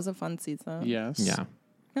 That was a fun season. Yes. Yeah,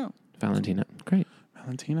 Yeah. Valentina, great.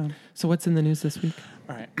 Valentina. So what's in the news this week?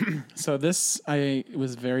 All right. So I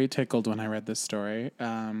was very tickled when I read this story.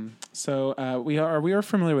 We are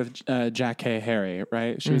familiar with Jackie Harry,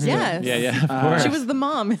 right? She was Yes. Yeah, of course. She was the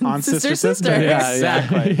mom in on Sister. Yeah,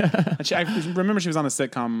 exactly. And I remember she was on a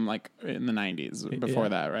sitcom like in the 90s before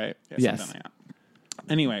that, right? Yeah, Yes. something like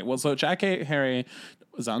that. Anyway, so Jackie Harry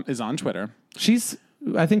is on Twitter.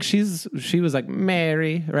 I think she was like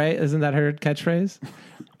Mary, right? Isn't that her catchphrase?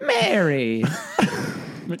 Mary.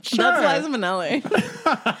 That's Liza Minnelli.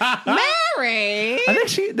 Mary.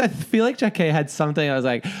 I feel like Jackie had something. I was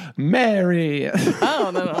like, Mary.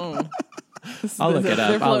 Oh, no. I'll look it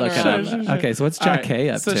They're up. I'll look it up. floating Okay, so what's All right, Jackie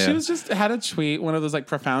up so to? she was just had a tweet, one of those like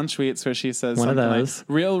profound tweets where she says One of something those. like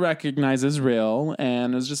real recognizes real,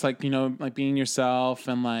 and it was just like, like being yourself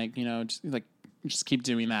and like, just like just keep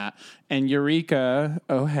doing that. And Eureka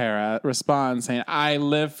O'Hara responds saying, I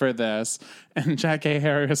live for this. And Jack A.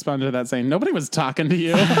 Harry responded to that saying, nobody was talking to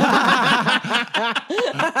you. I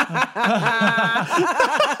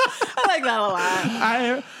like that a lot.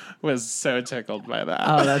 I was so tickled by that.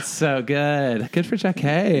 Oh, that's so good. Good for Jack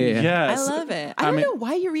Hay. Yes. I love it. I don't know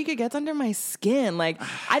why Eureka gets under my skin. Like,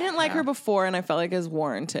 I didn't like her before, and I felt like it was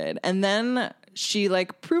warranted. And then she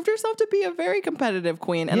like proved herself to be a very competitive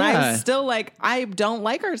queen, and I'm still like, I don't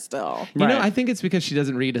like her still. You know, I think it's because she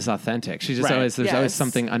doesn't read as authentic. She just always always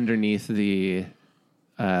something underneath the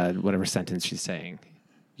whatever sentence she's saying.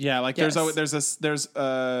 Yeah, like she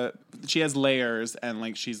has layers, and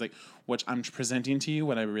like she's like, which I'm presenting to you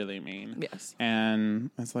what I really mean. Yes. And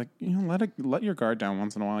it's like, let your guard down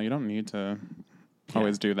once in a while. You don't need to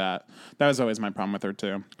always do that. That was always my problem with her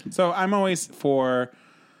too. So I'm always for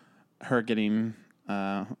her getting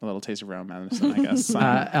a little taste of romance, I guess.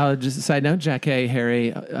 I'll just side note, Jack A. Harry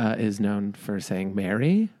is known for saying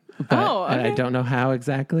Mary. But I don't know how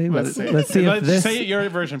exactly. But let's see if this. Say your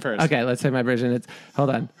version first. Okay, let's say my version. It's hold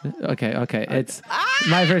on. Okay. It's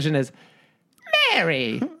my version is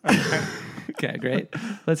Mary. Okay, great.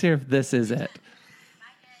 Let's hear if this is it.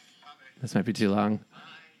 This might be too long.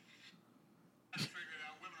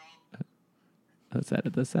 Let's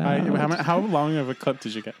edit this out. How long of a clip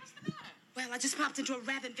did you get? Well, I just popped into a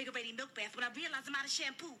rather invigorating milk bath when I realized I'm out of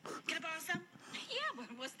shampoo. Can I borrow some? Yeah, but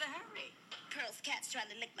what's the hurry? Pearl's cat's trying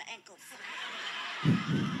to lick my ankles.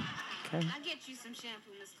 Okay. I'll get you some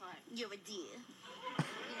shampoo, Miss Clark. You're a dear.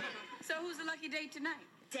 So who's the lucky date tonight?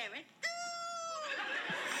 Derek.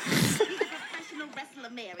 He's a professional wrestler,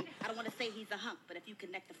 Mary. I don't want to say he's a hunk, but if you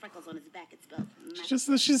connect the freckles on his back, it spells.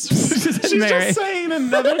 She's just saying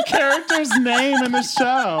another character's name in the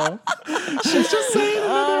show. She's just saying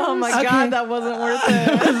another. Oh my God, that wasn't worth it.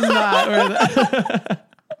 It's not worth it.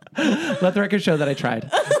 Let the record show that I tried.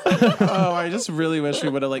 Oh, I just really wish we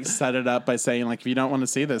would have like set it up by saying like, if you don't want to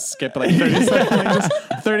see this, skip like 30 seconds, like just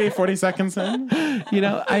 30, 40 seconds in. You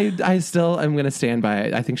know, I still am going to stand by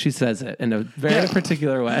it. I think she says it in a very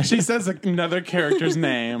particular way. She says another character's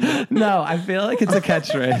name. No, I feel like it's a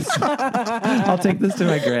catchphrase. I'll take this to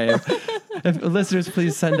my grave. If listeners,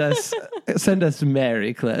 please send us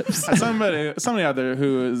Mary clips. Somebody out there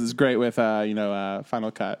who is great with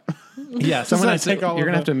Final Cut. Yeah, someone has to, you're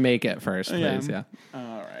gonna have to make it first, please. Yeah. All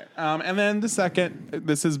right. And then the second,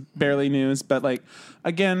 this is barely news, but like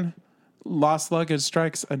again, lost luggage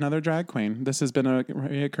strikes another drag queen. This has been a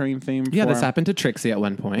recurring theme. Yeah, this happened to Trixie at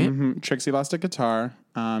one point. Mm-hmm. Trixie lost a guitar.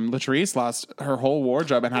 Latrice lost her whole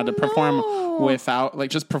wardrobe and had to perform without, like,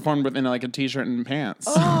 just performed within like a t-shirt and pants.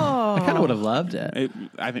 I kind of would have loved it.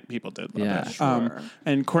 I think people did love it. Sure.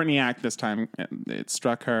 And Courtney Act this time, it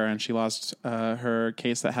struck her, and she lost her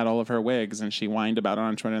case that had all of her wigs, and she whined about it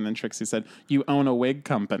on Twitter, and then Trixie said, "You own a wig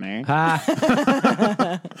company." That's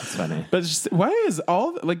funny. But just, why is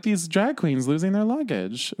all like these drag queens losing their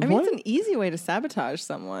luggage? I mean, it's an easy way to sabotage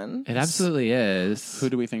someone. It absolutely is. Who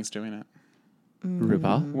do we think's doing it?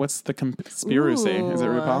 RuPaul? What's the conspiracy? Is it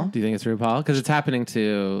RuPaul? Do you think it's RuPaul? Because it's happening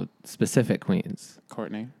to specific queens.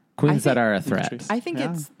 Courtney. Queens that are a threat. I think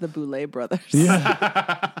it's the Boulay brothers.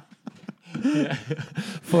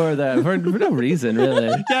 For no reason,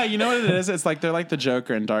 really. Yeah, you know what it is? It's like they're like the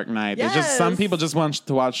Joker in Dark Knight. Yes. Some people just want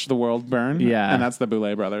to watch the world burn. Yeah. And that's the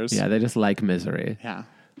Boulay brothers. Yeah, they just like misery. Yeah.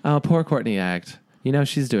 Oh, poor Courtney Act. You know,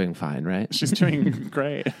 she's doing fine, right? She's doing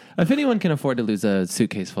great. If anyone can afford to lose a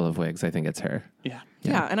suitcase full of wigs, I think it's her. Yeah.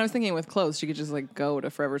 Yeah, and I was thinking with clothes, she could just like go to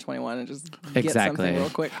Forever 21 and just get something real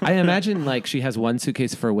quick. I imagine like she has one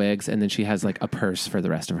suitcase for wigs and then she has like a purse for the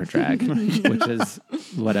rest of her drag, which is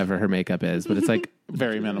whatever her makeup is, but it's like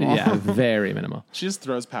very minimal. Yeah, very minimal. She just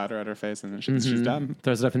throws powder at her face and then she's done.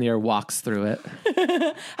 Throws it up in the air, walks through it.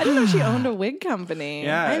 I didn't know she owned a wig company.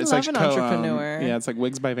 Yeah, I it's love like an entrepreneur. Yeah, it's like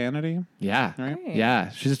Wigs by Vanity. Yeah, right. Yeah,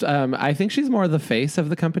 she's. I think she's more the face of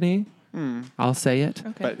the company. I'll say it.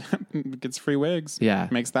 Okay. But gets free wigs. Yeah.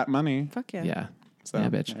 Makes that money. Fuck yeah. Yeah. So, yeah,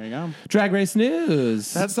 bitch. There you go. Drag Race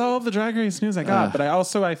news. That's all of the Drag Race news I got. But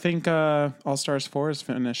I think All Stars 4 is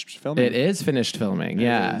finished filming. It is finished filming.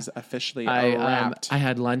 Yeah. It is officially wrapped. I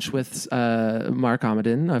had lunch with Mark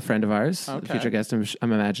Amadin, a friend of ours, a future guest, I'm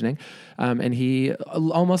imagining. And he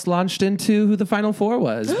almost launched into who the Final Four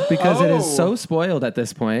was because it is so spoiled at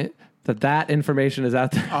this point that information is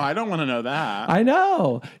out there. Oh, I don't want to know that. I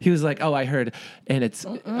know. He was like, "Oh, I heard," and it's.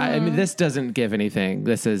 I mean, this doesn't give anything.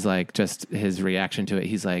 This is like just his reaction to it.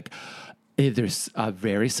 He's like, "There's a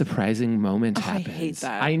very surprising moment happens." I hate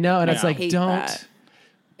that. I know, and it's like, don't. That.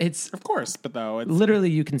 It's of course, but though it's literally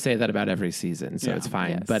you can say that about every season, so it's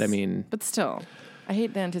fine. Yes. But I mean, but still, I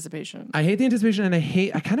hate the anticipation. I hate the anticipation, and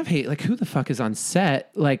I kind of hate, like, who the fuck is on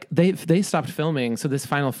set? Like, they stopped filming, so this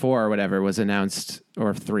Final Four or whatever was announced,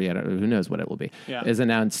 or 3, I don't know, who knows what it will be, is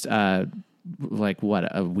announced, like,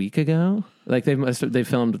 what, a week ago? Like, they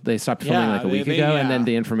stopped filming like a week ago, and then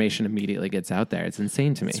the information immediately gets out there. It's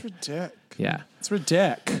insane to me. It's ridiculous. Yeah. It's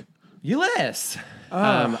ridiculous. Ulysses!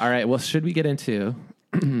 All right, well, should we get into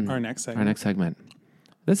Our next segment.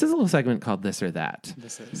 This is a little segment called This or That.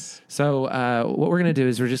 This is. So what we're going to do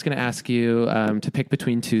is we're just going to ask you to pick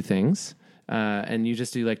between two things. And you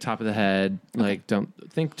just do like top of the head. Like, don't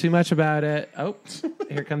think too much about it. Oh,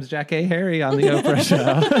 here comes Jack A. Harry on the Oprah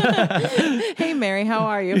show. Hey, Mary, how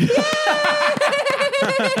are you?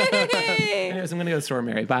 Anyways, I'm going to go to the store,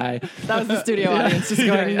 Mary. Bye. That was the studio audience just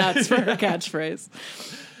going nuts for her catchphrase.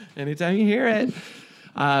 Anytime you hear it.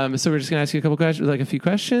 So we're just going to ask you a couple questions, like a few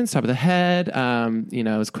questions, top of the head,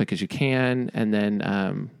 as quick as you can. And then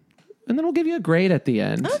we'll give you a grade at the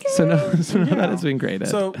end. Okay. So no that has been graded.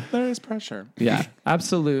 So there is pressure. Yeah.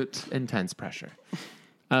 Absolute intense pressure.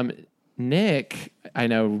 Nick, I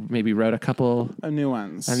know, maybe wrote a couple new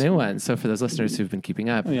ones. So for those listeners who've been keeping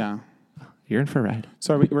up, you're in for a ride.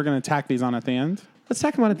 So we're going to tack these on at the end? Let's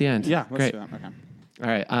tack them on at the end. Yeah, let's Great. do that. Okay. All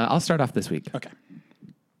right. I'll start off this week. Okay.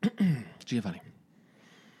 Giavani.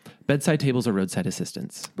 Bedside tables or roadside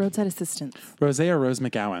assistants? Roadside assistants. Rose or Rose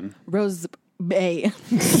McGowan? Rose Bay.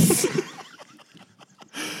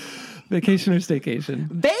 Vacation or staycation?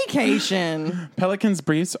 Vacation. Pelican's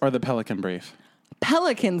briefs or the Pelican brief?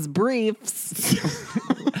 Pelican's briefs.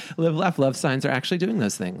 Live, laugh, love signs are actually doing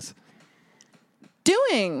those things.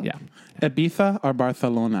 Doing. Yeah. Ibiza or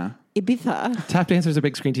Barcelona? Ibiza. Tap dancers or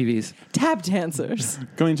big screen TVs? Tap dancers.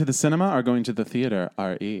 Going to the cinema or going to the theater?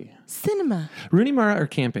 RE. Cinema. Rooney Mara or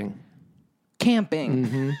camping? Camping.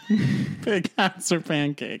 Mm-hmm. Big hats or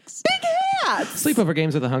pancakes? Big hats. Sleepover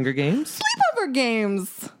games or the Hunger Games? Sleepover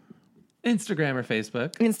games. Instagram or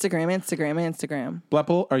Facebook? Instagram.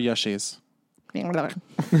 Blepple or Yoshi's?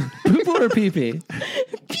 Poo-poo or pee-pee?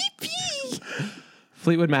 Pee-pee.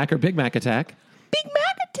 Fleetwood Mac or Big Mac Attack? Big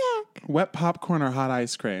Mac Attack. Wet popcorn or hot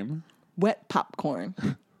ice cream? Wet popcorn.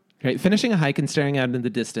 Right, finishing a hike and staring out into the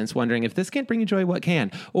distance, wondering if this can't bring you joy, what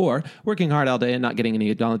can? Or working hard all day and not getting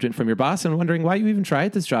any acknowledgement from your boss and wondering why you even try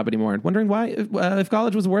at this job anymore. And wondering why, if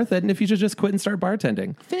college was worth it and if you should just quit and start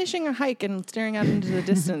bartending. Finishing a hike and staring out into the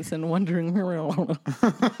distance and wondering.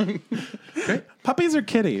 Great. Puppies or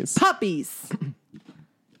kitties? Puppies.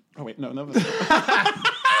 Oh, wait, no.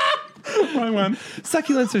 Wrong one.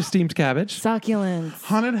 Succulents or steamed cabbage? Succulents.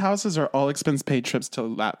 Haunted houses or all expense paid trips to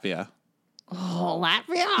Latvia? Oh,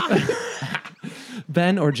 Latvia.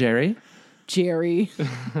 Ben or Jerry? Jerry.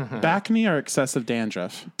 Back knee or excessive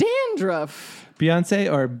dandruff? Dandruff.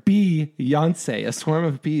 Beyonce or Beyonce, a swarm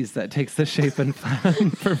of bees that takes the shape and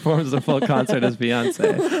performs a full concert as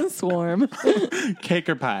Beyonce. Swarm. Cake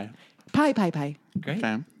or pie? Pie. Great.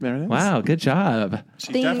 Okay, there it is. Wow, good job.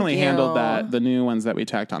 She Thank definitely you. handled the new ones that we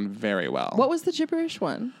tacked on very well. What was the gibberish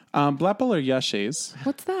one? Blepple or Yoshi's?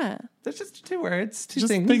 What's that? There's just two words, two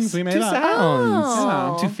Just things. things we made two up. sounds.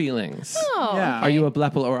 Oh. Two feelings. Yeah. Are you a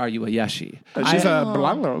Blepple or are you a Yeshi? She's a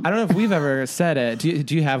Blepple. I don't know if we've ever said it.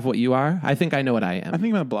 Do you have what you are? I think I know what I am. I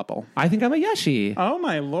think I'm a Blepple. I think I'm a Yeshi. Oh,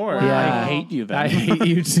 my Lord. Yeah. I hate you then. I hate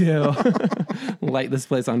you too. Light this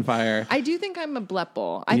place on fire. I do think I'm a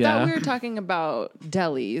Blepple. I Yeah. thought we were talking about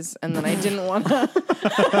delis, and then I didn't want to.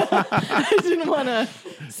 I didn't want to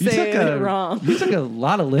say it wrong. You took a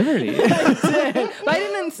lot of liberty. I did. But I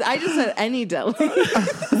didn't. I just said any deli. So,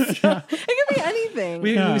 it could be anything.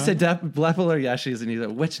 We said Blepple or Yeshi's, and you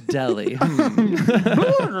said, which deli?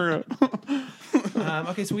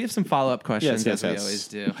 Okay, so we have some follow-up questions, Yes. as we always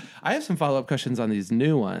do. I have some follow-up questions on these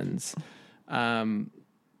new ones.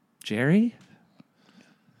 Jerry?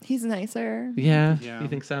 He's nicer. Yeah. Yeah. You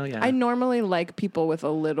think so? Yeah. I normally like people with a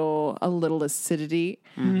little acidity,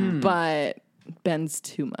 but Ben's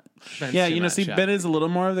too much. Ben's Yeah, too much, see, Ben is a little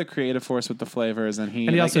more of the creative force with the flavors, and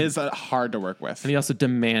he also- is hard to work with. And he also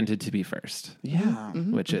demanded to be first, Yeah.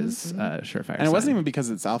 which is surefire. And it wasn't even because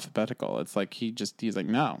it's alphabetical. It's like he's like,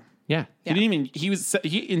 no. Yeah. He didn't even,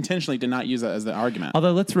 he intentionally did not use that as the argument.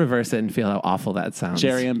 Although let's reverse it and feel how awful that sounds.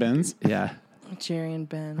 Jerry and Ben's. Yeah. Jerry and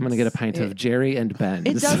Ben. I'm going to get a pint of Jerry and Ben.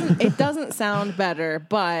 It doesn't sound better,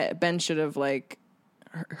 but Ben should have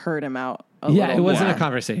heard him out a little Yeah, it wasn't more. a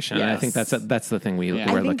conversation. Yes. I think that's the thing we're I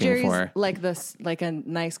think looking Jerry's for. like a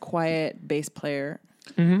nice quiet bass player.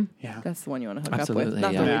 Yeah. That's the one you want to hook up Absolutely, with,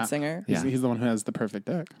 not yeah. the Yeah. lead singer. Yeah. He's the one who has the perfect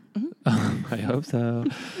dick. I hope so.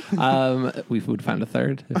 We would find a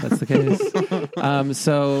third if that's the case.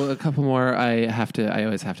 So a couple more. I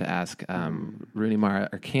always have to ask. Rooney Mara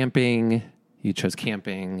or camping? You chose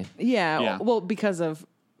camping. Yeah. Well, because of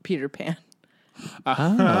Peter Pan.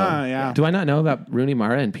 Yeah. Do I not know about Rooney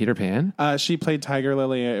Mara and Peter Pan? She played Tiger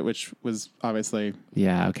Lily, which was obviously...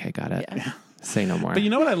 Yeah, okay, got it. Yeah. Say no more. But you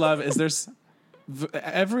know what I love is there's...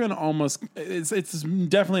 Everyone almost... It's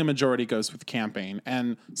definitely a majority goes with camping,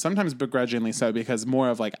 and sometimes begrudgingly so, because more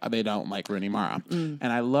of like, they don't like Rooney Mara. And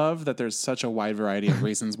I love that there's such a wide variety of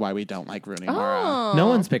reasons why we don't like Rooney Mara. No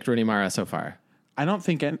one's picked Rooney Mara so far. I don't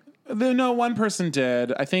think... No, one person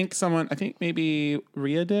did. I think maybe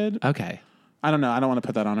Rhea did. Okay. I don't know. I don't want to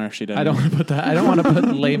put that on her if she didn't. I don't want to put that. I don't want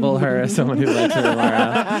to label her as someone who likes Rooney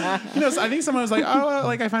Mara. I think someone was like, "Oh,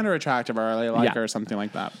 like I find her attractive, or I like her," or something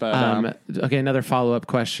like that. But okay, another follow-up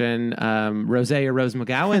question. Rose or Rose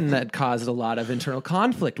McGowan that caused a lot of internal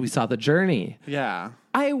conflict. We saw the journey. Yeah.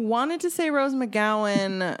 I wanted to say Rose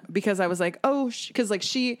McGowan because I was like, because like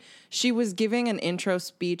she was giving an intro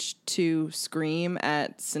speech to Scream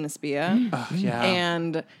at Cinespia, yeah,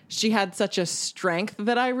 and she had such a strength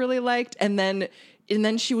that I really liked, and then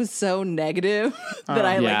she was so negative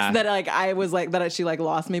that she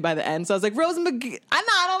lost me by the end. So I was like, Rose McGowan,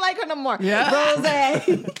 I don't like her no more. Yeah.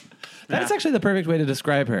 Rose. That's actually the perfect way to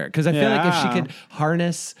describe her, because I feel like if she could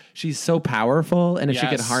harness, she's so powerful, and if she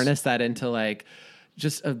could harness that into like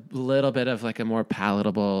just a little bit of like a more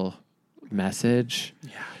palatable message.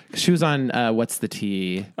 Yeah. She was on What's the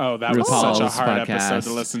Tea? Oh, that was RuPaul's such a hard podcast. episode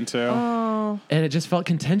to listen to. Oh. And it just felt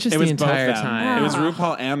contentious the entire time. It was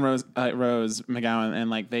RuPaul and Rose McGowan, and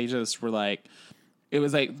like they just were like, it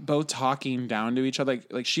was like both talking down to each other.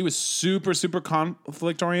 Like she was super, super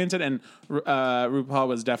conflict oriented, and RuPaul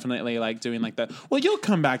was definitely like doing like the, well, you'll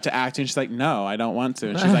come back to acting. She's like, no, I don't want to.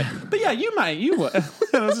 And she's like, but yeah, you might, you would. And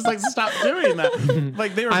I was just like, stop doing that.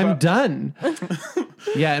 Like they were. I'm done.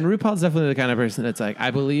 Yeah, and RuPaul's definitely the kind of person that's like,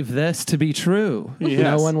 I believe this to be true. Yes.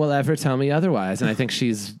 No one will ever tell me otherwise. And I think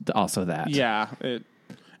she's also that. Yeah.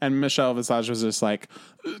 And Michelle Visage was just like,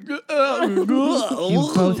 you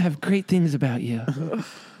both have great things about you.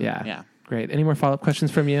 Yeah. Yeah. Great. Any more follow-up questions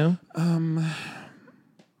from you?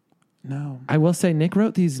 No. I will say Nick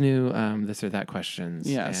wrote these new this or that questions.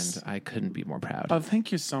 Yes. And I couldn't be more proud. Oh,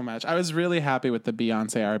 thank you so much. I was really happy with the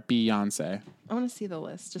Beyonce. I want to see the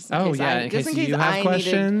list just in case. In case you have I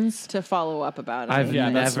questions to follow up about it. I've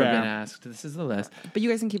never been asked. This is the list. But you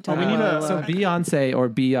guys can keep talking. So Beyonce or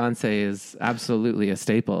Beyonce is absolutely a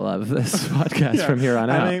staple of this podcast from here on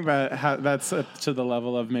out. I think that's to the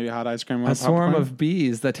level of maybe hot ice cream. A swarm of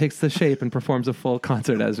bees that takes the shape and performs a full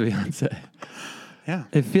concert as Beyonce. Yeah.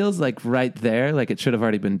 It feels like right there, like it should have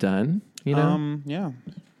already been done, you know? Yeah.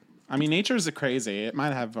 I mean, nature's crazy. It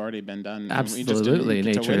might have already been done. Absolutely.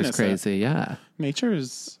 Nature is crazy. Yeah.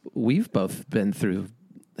 We've both been through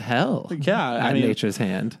hell. Yeah. At nature's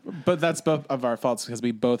hand. But that's both of our faults because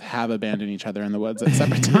we both have abandoned each other in the woods at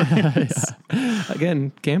separate times. Yeah.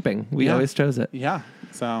 Again, camping. We always chose it. Yeah.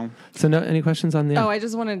 So no, any questions on the... I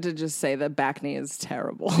just wanted to just say that back knee is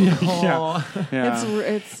terrible. Yeah.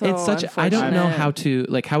 It's so such... I don't know how to...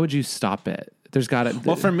 Like, how would you stop it? There's got to...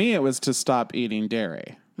 Well, for me, it was to stop eating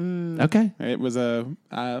dairy. Okay. It was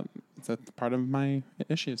it's a part of my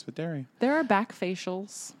issues with dairy. There are back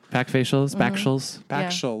facials. Back facials, backshals.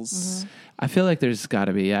 Backshals. I feel like there's got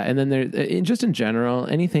to be, yeah. And then just in general,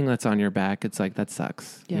 anything that's on your back, it's like, that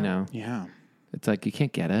sucks, you know? Yeah. It's like, you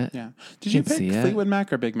can't get it. Yeah. Did you pick Fleetwood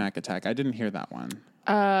Mac or Big Mac Attack? I didn't hear that one.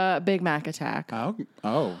 Big Mac Attack.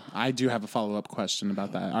 Oh, I do have a follow-up question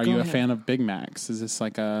about that. Are you a fan of Big Macs? Is this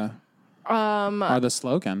like or the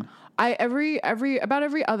slogan? Every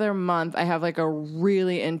other month I have like a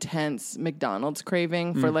really intense McDonald's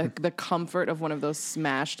craving for like the comfort of one of those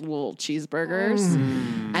smashed little cheeseburgers,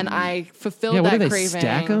 and I fulfill that craving. They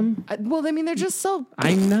stack them? Well, I mean they're just so.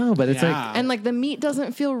 I know, but it's like, and like the meat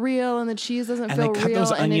doesn't feel real, and the cheese doesn't feel real. And they cut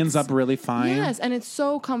those onions up really fine. Yes, and it's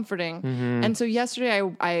so comforting. And so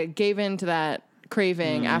yesterday I gave in to that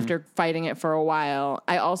craving after fighting it for a while.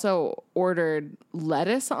 I also ordered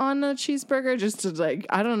lettuce on a cheeseburger just to like,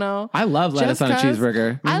 I don't know. I love lettuce on a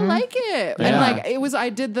cheeseburger. I like it. Yeah. And like I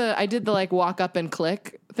did the like walk up and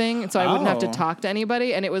click thing, so I wouldn't have to talk to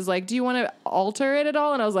anybody, and it was like, do you want to alter it at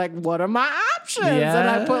all? And I was like, what are my options? Yes. And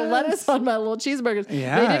I put lettuce on my little cheeseburgers. They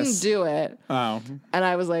didn't do it. And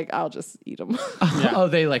I was like, I'll just eat them. Oh,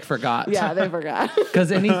 they like forgot. Yeah, they forgot.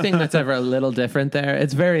 Because anything that's ever a little different there,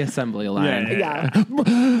 it's very assembly line. Yeah.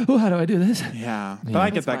 Oh, how do I do this? Yeah. But I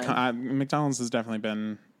get that. McDonald's has definitely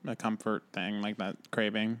been a comfort thing, like that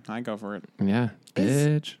craving. I go for it. Yeah.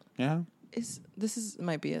 Bitch. Yeah.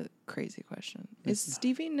 Might be a crazy question. Is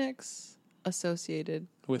Stevie Nicks associated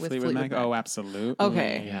with Fleetwood Mac? Oh, absolutely.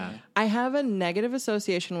 Okay. Yeah. I have a negative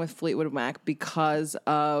association with Fleetwood Mac because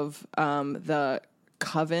of the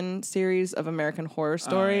Coven series of American Horror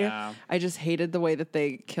Story. yeah. I just hated the way that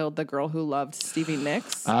they killed the girl who loved Stevie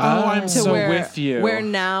Nicks. I'm so where, with you. Where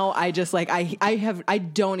now I just like I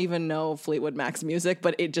don't even know Fleetwood Mac's music,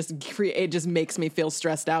 but it just makes me feel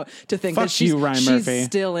stressed out to think Fuck that she's you, Ryan Murphy.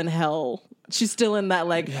 still in hell. She's still in that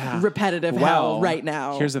repetitive hell right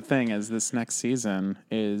now. Here's the thing: is this next season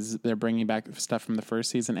is they're bringing back stuff from the first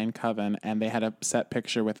season in Coven, and they had a set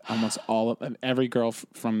picture with almost all of every girl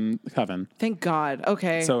from Coven. Thank God.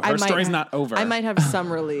 Okay, So her story's not over. I might have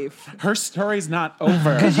some relief. Her story's not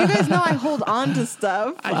over. Because you guys know I hold on to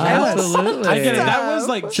stuff. Absolutely. I get it. That was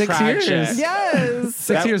like 6 tragic. years. Yes.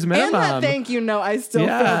 6 years minimum. And that thank you note I still feel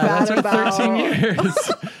yeah, bad that's our about. 13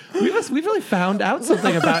 years. We've really found out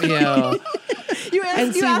something about you. You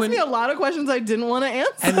asked me a lot of questions I didn't want to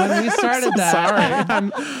answer. And when we started that,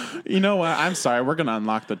 Sorry. You know what? I'm sorry. We're going to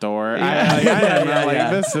unlock the door.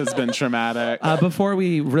 This has been traumatic. before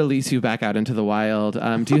we release you back out into the wild,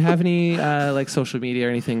 do you have any like social media or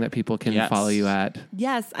anything that people can follow you at?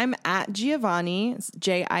 Yes, I'm at Jiavani, it's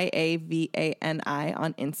Jiavani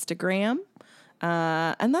on Instagram.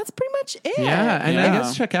 And that's pretty much it. Yeah, and I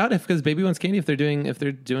guess check out because Baby Wants Candy if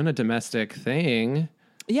they're doing a domestic thing.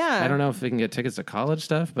 Yeah. I don't know if they can get tickets to college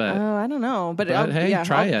stuff, but I don't know. But hey,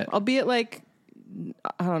 try it. I'll be at like,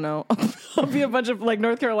 I don't know. I'll be a bunch of like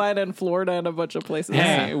North Carolina and Florida and a bunch of places.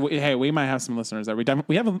 Hey, we might have some listeners there.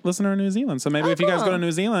 We have a listener in New Zealand, so maybe if you guys go to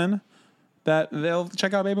New Zealand, that they'll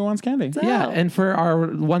check out Baby Wants Candy. Yeah, and for our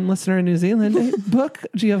one listener in New Zealand, book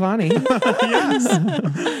Jiavani. Yes,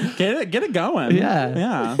 get it going.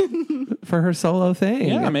 Yeah. For her solo thing.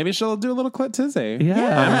 Yeah, maybe she'll do a little clit tizzy.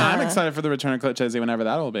 Yeah. I'm excited for the return of clit tizzy whenever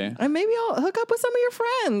that'll be. And maybe I'll hook up with some of your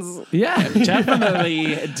friends. Yeah.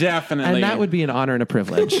 Definitely. And that would be an honor and a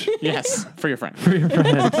privilege. Yes, for your friend.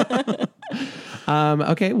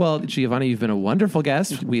 Okay, well, Jiavani, you've been a wonderful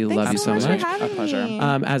guest. We love you so much. For having A pleasure. me.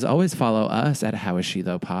 As always, follow us at How Is She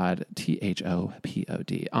Though Pod,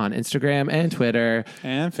 THOPOD, on Instagram and Twitter.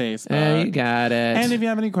 And Facebook. You got it. And if you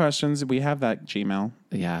have any questions, we have that Gmail.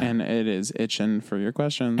 Yeah. And it is itching for your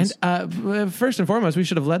questions. And first and foremost, we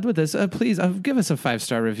should have led with this. Please give us a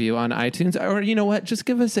 5-star review on iTunes. Or you know what? Just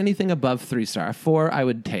give us anything above 3 star. 4, I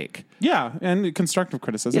would take. Yeah, and constructive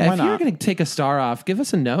criticism. Yeah, Why if not? you're going to take a star off, give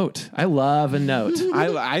us a note. I love a note.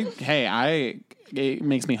 It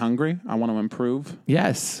makes me hungry. I want to improve.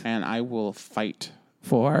 Yes. And I will fight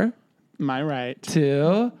 4, my right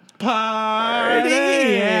 2, party.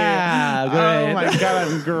 Yeah, great. Oh my God,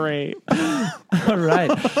 I'm great. All right.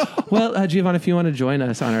 Well, Jiavani, if you want to join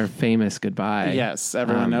us on our famous goodbye. Yes,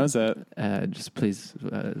 everyone knows it. Just please.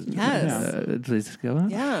 Yes. Please go on.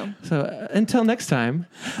 Yeah. So until next time.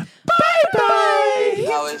 Bye.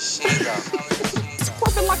 How is she though?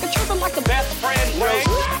 Twerking like a tripping like a best friend ring.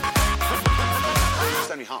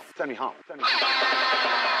 Send me home. Send me home. Send me home.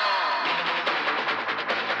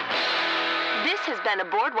 This has been a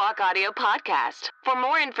Boardwalk Audio podcast. For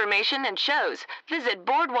more information and shows, visit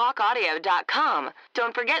boardwalkaudio.com.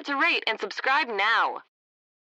 Don't forget to rate and subscribe now.